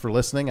so much for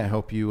listening. I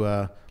hope you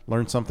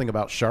learned something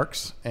about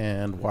sharks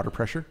and water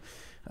pressure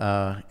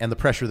and the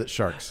pressure that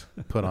sharks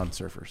put on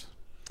surfers.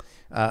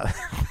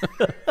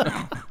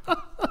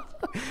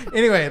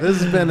 Anyway,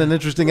 this has been an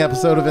interesting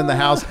episode of In the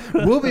House.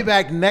 We'll be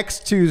back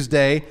next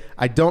Tuesday.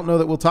 I don't know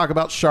that we'll talk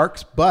about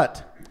sharks,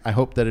 but I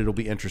hope that it'll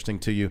be interesting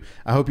to you.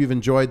 I hope you've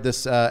enjoyed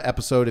this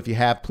episode. If you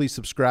have, please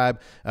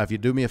subscribe. If you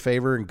do me a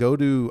favor and go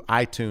to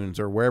iTunes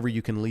or wherever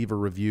you can leave a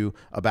review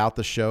about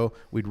the show,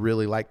 we'd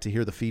really like to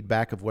hear the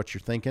feedback of what you're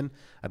thinking.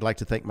 I'd like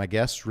to thank my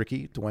guests,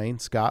 Ricky, Dwayne,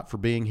 Scott, for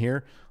being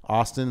here.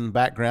 Austin in the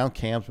background,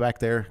 Cam's back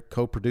there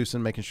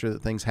co-producing, making sure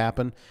that things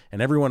happen,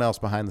 and everyone else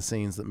behind the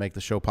scenes that make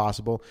the show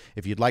possible.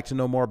 If you'd like to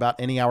know more about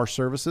Any Hour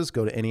Services,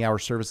 go to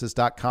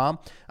anyhourservices.com.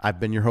 I've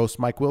been your host,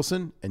 Mike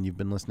Wilson, and you've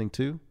been listening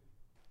to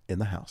In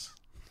the House.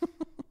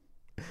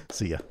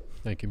 See ya.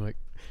 Thank you, Mike.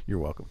 You're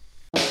welcome.